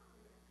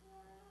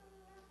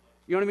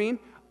 You know what I mean?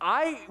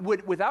 I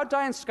would, without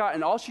Diane Scott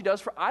and all she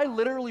does I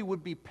literally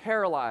would be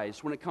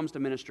paralyzed when it comes to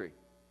ministry.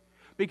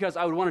 Because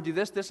I would want to do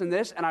this, this, and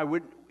this, and I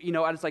would,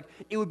 it's like,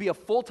 it would be a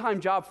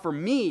full-time job for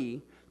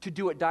me to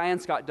do what Diane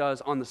Scott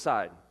does on the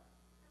side.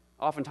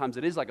 Oftentimes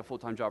it is like a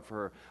full-time job for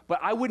her. But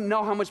I wouldn't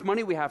know how much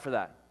money we have for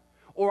that.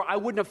 Or I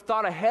wouldn't have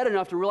thought ahead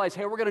enough to realize,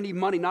 hey, we're going to need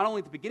money not only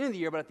at the beginning of the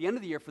year, but at the end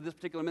of the year for this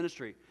particular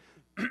ministry.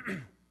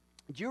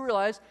 Do you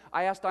realize,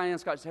 I asked Diane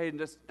Scott, hey,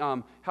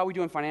 how are we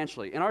doing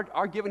financially? And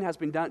our giving has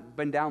been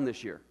down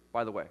this year,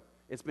 by the way.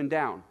 It's been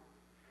down.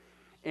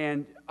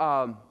 And,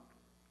 but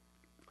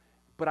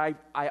I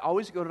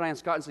always go to Diane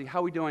Scott and say,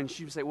 how are we doing?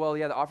 She would say, well,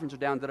 yeah, the offerings are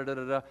down,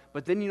 da-da-da-da-da.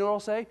 But then you know what I'll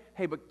say?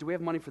 Hey, but do we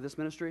have money for this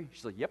ministry?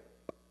 She's like, yep.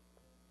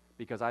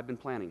 Because I've been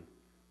planning.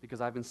 Because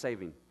I've been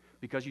saving.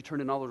 Because you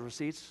turned in all those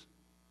receipts,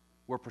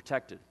 we're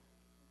protected.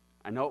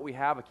 I know what we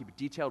have. I keep a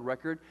detailed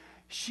record.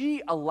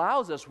 She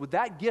allows us, with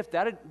that gift,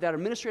 that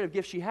administrative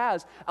gift she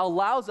has,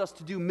 allows us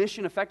to do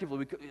mission effectively.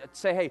 We could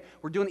say, hey,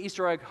 we're doing the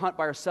Easter egg hunt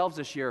by ourselves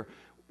this year.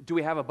 Do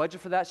we have a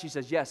budget for that? She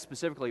says, yes,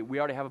 specifically. We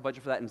already have a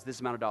budget for that, and it's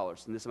this amount of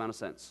dollars and this amount of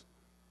cents.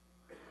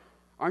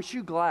 Aren't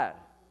you glad?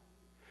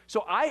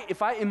 So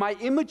if in my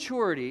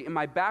immaturity, in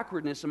my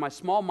backwardness, in my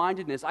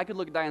small-mindedness, I could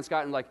look at Diane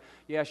Scott and like,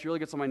 yeah, she really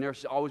gets on my nerves.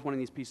 She's always wanting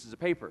these pieces of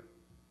paper.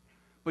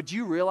 But do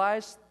you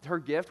realize her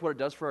gift, what it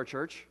does for our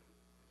church?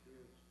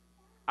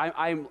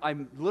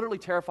 I'm literally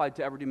terrified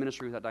to ever do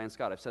ministry without Diane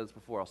Scott. I've said this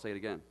before. I'll say it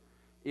again.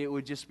 It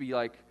would just be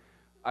like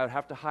I would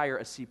have to hire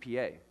a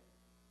CPA.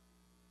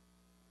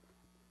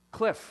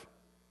 Cliff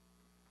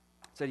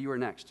said you were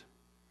next.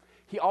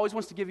 He always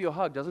wants to give you a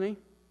hug, doesn't he?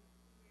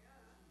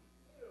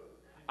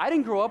 I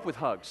didn't grow up with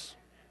hugs,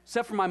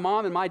 except for my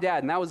mom and my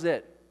dad, and that was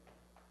it.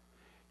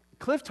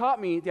 Cliff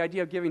taught me the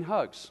idea of giving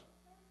hugs.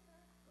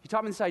 He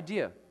taught me this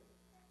idea.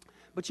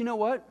 But you know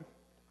what?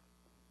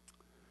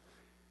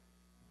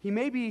 He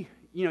may be,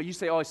 you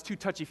say, oh, it's too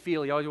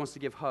touchy-feely. He always wants to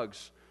give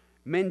hugs.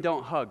 Men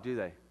don't hug, do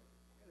they?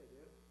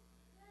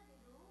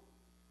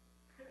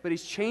 But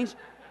he's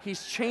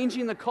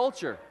changing the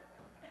culture.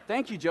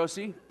 Thank you,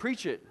 Josie.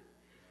 Preach it.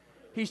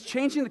 He's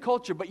changing the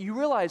culture, but you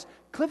realize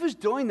Cliff is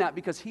doing that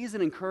because he's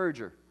an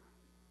encourager.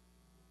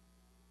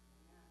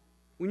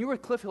 When you're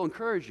with Cliff, he'll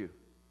encourage you.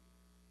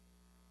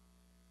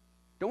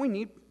 Don't we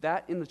need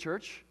that in the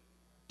church?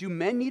 Do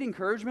men need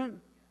encouragement?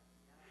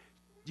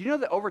 Do you know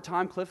that over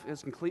time, Cliff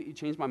has completely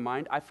changed my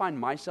mind? I find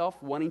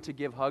myself wanting to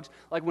give hugs.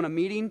 Like when a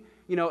meeting,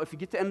 if you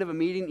get to the end of a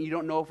meeting, you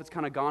don't know if it's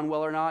kind of gone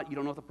well or not. You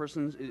don't know if the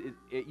person's,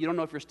 you don't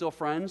know if you're still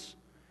friends.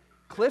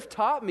 Cliff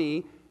taught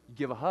me,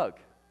 give a hug.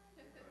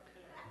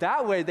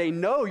 That way they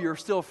know you're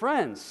still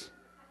friends.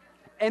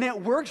 And it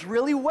works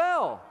really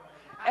well.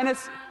 And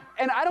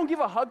I don't give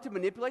a hug to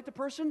manipulate the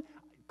person.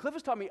 Cliff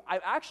has taught me, I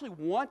actually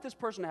want this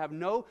person to have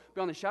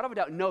beyond the shadow of a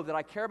doubt, know that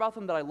I care about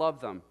them, that I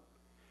love them.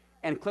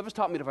 And Cliff has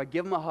taught me that if I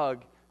give them a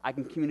hug, I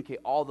can communicate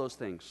all those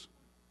things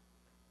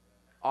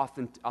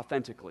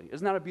authentically.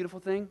 Isn't that a beautiful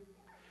thing?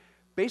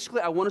 Basically,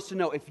 I want us to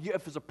know if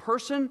there's a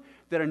person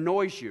that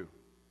annoys you,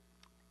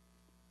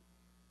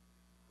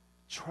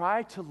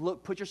 try to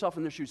put yourself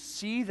in their shoes,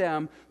 see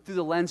them through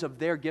the lens of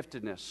their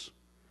giftedness.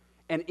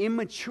 And in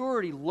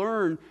maturity,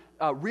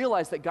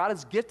 realize that God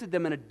has gifted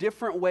them in a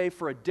different way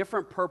for a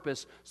different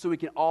purpose so we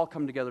can all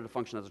come together to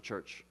function as a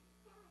church.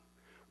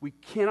 We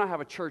cannot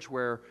have a church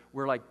where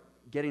we're like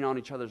getting on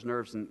each other's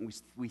nerves and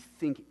we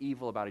think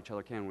evil about each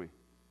other, can we?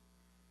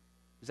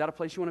 Is that a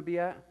place you want to be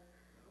at?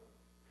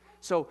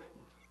 So,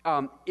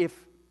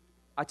 if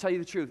I tell you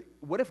the truth,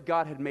 what if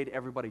God had made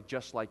everybody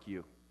just like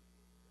you?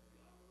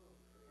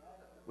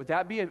 Would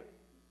that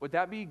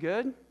be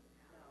good?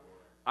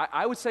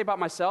 I would say about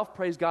myself,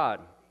 praise God.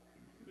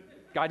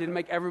 God didn't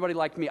make everybody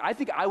like me. I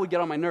think I would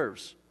get on my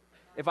nerves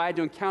if I had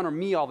to encounter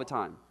me all the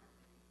time.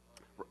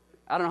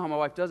 I don't know how my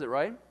wife does it,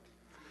 right?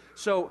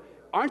 So,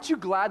 aren't you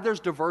glad there's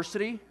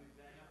diversity?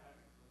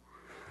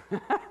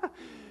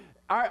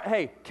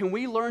 Hey, can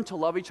we learn to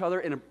love each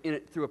other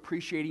through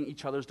appreciating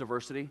each other's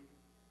diversity?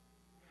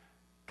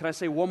 Can I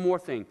say one more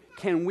thing?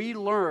 Can we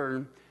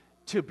learn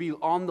to be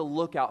on the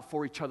lookout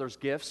for each other's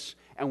gifts.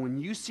 And when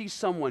you see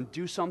someone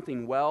do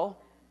something well,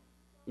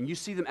 and you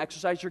see them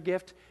exercise your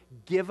gift,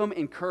 give them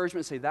encouragement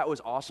and say, that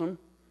was awesome.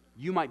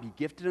 You might be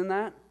gifted in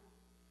that.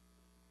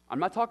 I'm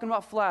not talking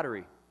about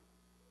flattery.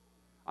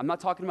 I'm not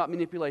talking about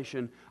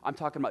manipulation. I'm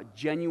talking about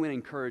genuine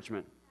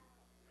encouragement.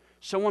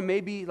 Someone may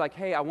be like,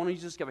 hey, I want to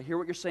use this gift. I hear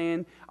what you're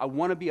saying. I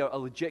want to be a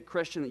legit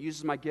Christian that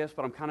uses my gifts,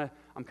 but I'm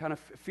kind of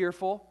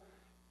fearful.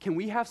 Can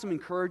we have some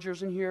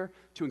encouragers in here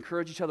to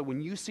encourage each other?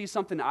 When you see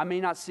something I may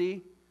not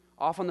see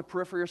off on the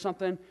periphery or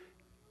something,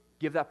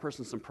 give that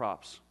person some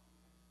props.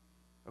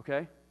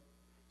 Okay?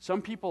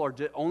 Some people are,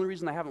 the only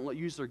reason they haven't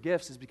used their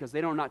gifts is because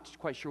they're not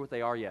quite sure what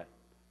they are yet.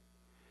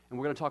 And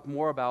we're going to talk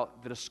more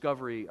about the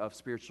discovery of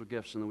spiritual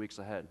gifts in the weeks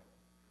ahead.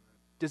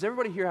 Does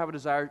everybody here have a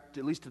desire,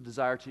 at least a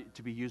desire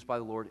to be used by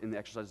the Lord in the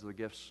exercise of their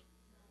gifts?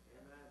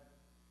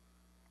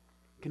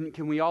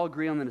 Can we all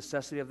agree on the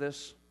necessity of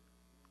this?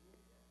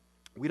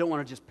 We don't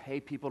want to just pay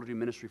people to do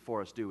ministry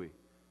for us, do we?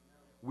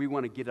 We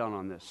want to get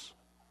on this.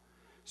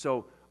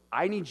 So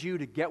I need you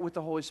to get with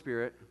the Holy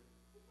Spirit,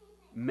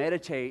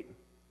 meditate,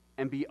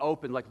 and be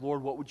open, like,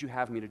 Lord, what would you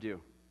have me to do?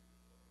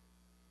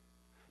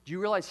 Do you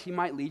realize He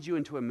might lead you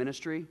into a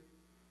ministry,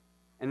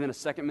 and then a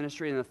second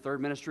ministry, and a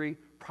third ministry,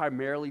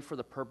 primarily for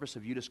the purpose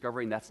of you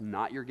discovering that's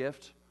not your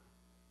gift?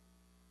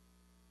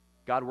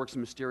 God works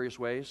in mysterious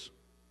ways,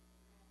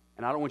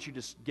 and I don't want you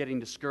just getting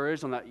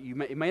discouraged on that. You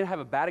may have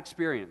a bad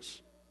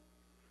experience,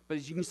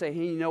 but you can say,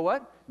 hey, you know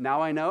what?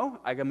 Now I know.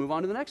 I got to move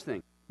on to the next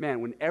thing.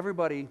 Man, when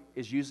everybody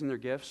is using their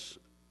gifts,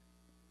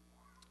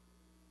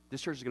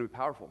 this church is going to be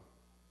powerful.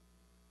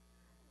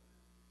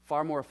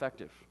 Far more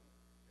effective.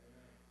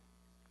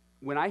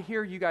 When I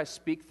hear you guys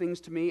speak things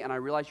to me and I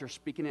realize you're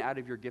speaking it out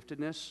of your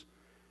giftedness,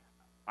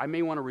 I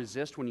may want to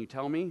resist when you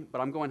tell me,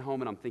 but I'm going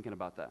home and I'm thinking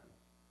about that.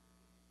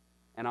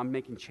 And I'm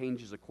making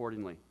changes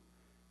accordingly.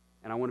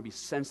 And I want to be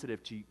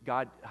sensitive to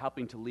God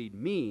helping to lead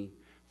me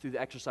through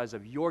the exercise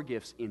of your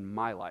gifts in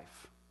my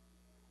life.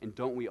 And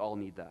don't we all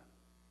need that?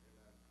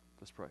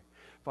 Let's pray.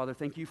 Father,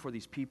 thank you for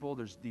these people.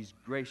 There's these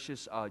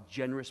gracious,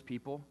 generous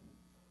people.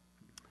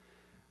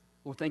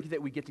 Lord, thank you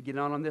that we get to get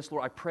on this.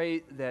 Lord, I pray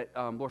that,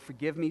 Lord,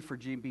 forgive me for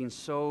being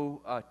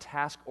so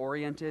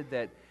task-oriented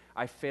that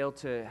I failed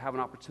to have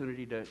an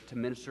opportunity to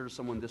minister to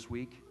someone this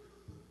week.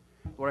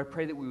 Lord, I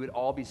pray that we would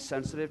all be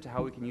sensitive to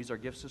how we can use our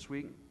gifts this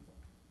week.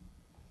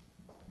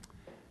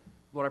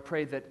 Lord, I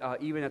pray that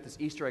even at this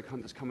Easter egg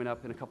hunt that's coming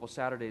up in a couple of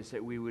Saturdays,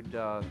 that we would,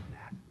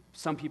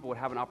 some people would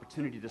have an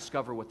opportunity to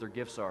discover what their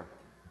gifts are.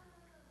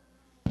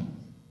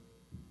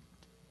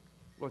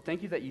 Lord,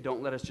 thank you that you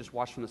don't let us just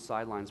watch from the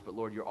sidelines, but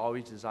Lord, you're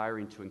always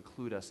desiring to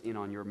include us in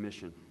on your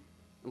mission.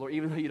 And Lord,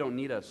 even though you don't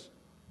need us.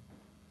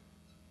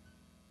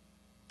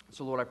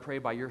 So Lord, I pray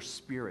by your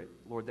Spirit,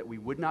 Lord, that we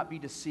would not be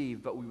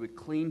deceived, but we would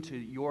cling to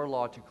your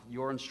law, to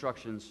your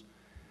instructions,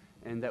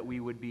 and that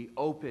we would be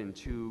open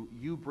to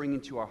you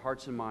bringing to our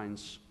hearts and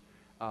minds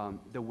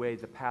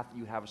the path that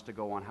you have us to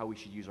go on, how we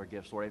should use our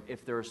gifts. Lord,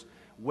 if there's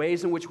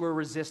ways in which we're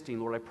resisting,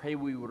 Lord, I pray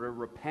we would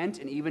repent,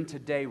 and even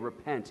today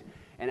repent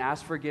and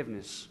ask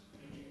forgiveness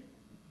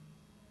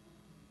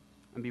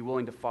and be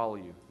willing to follow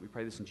you. We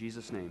pray this in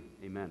Jesus' name.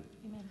 Amen.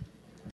 Amen.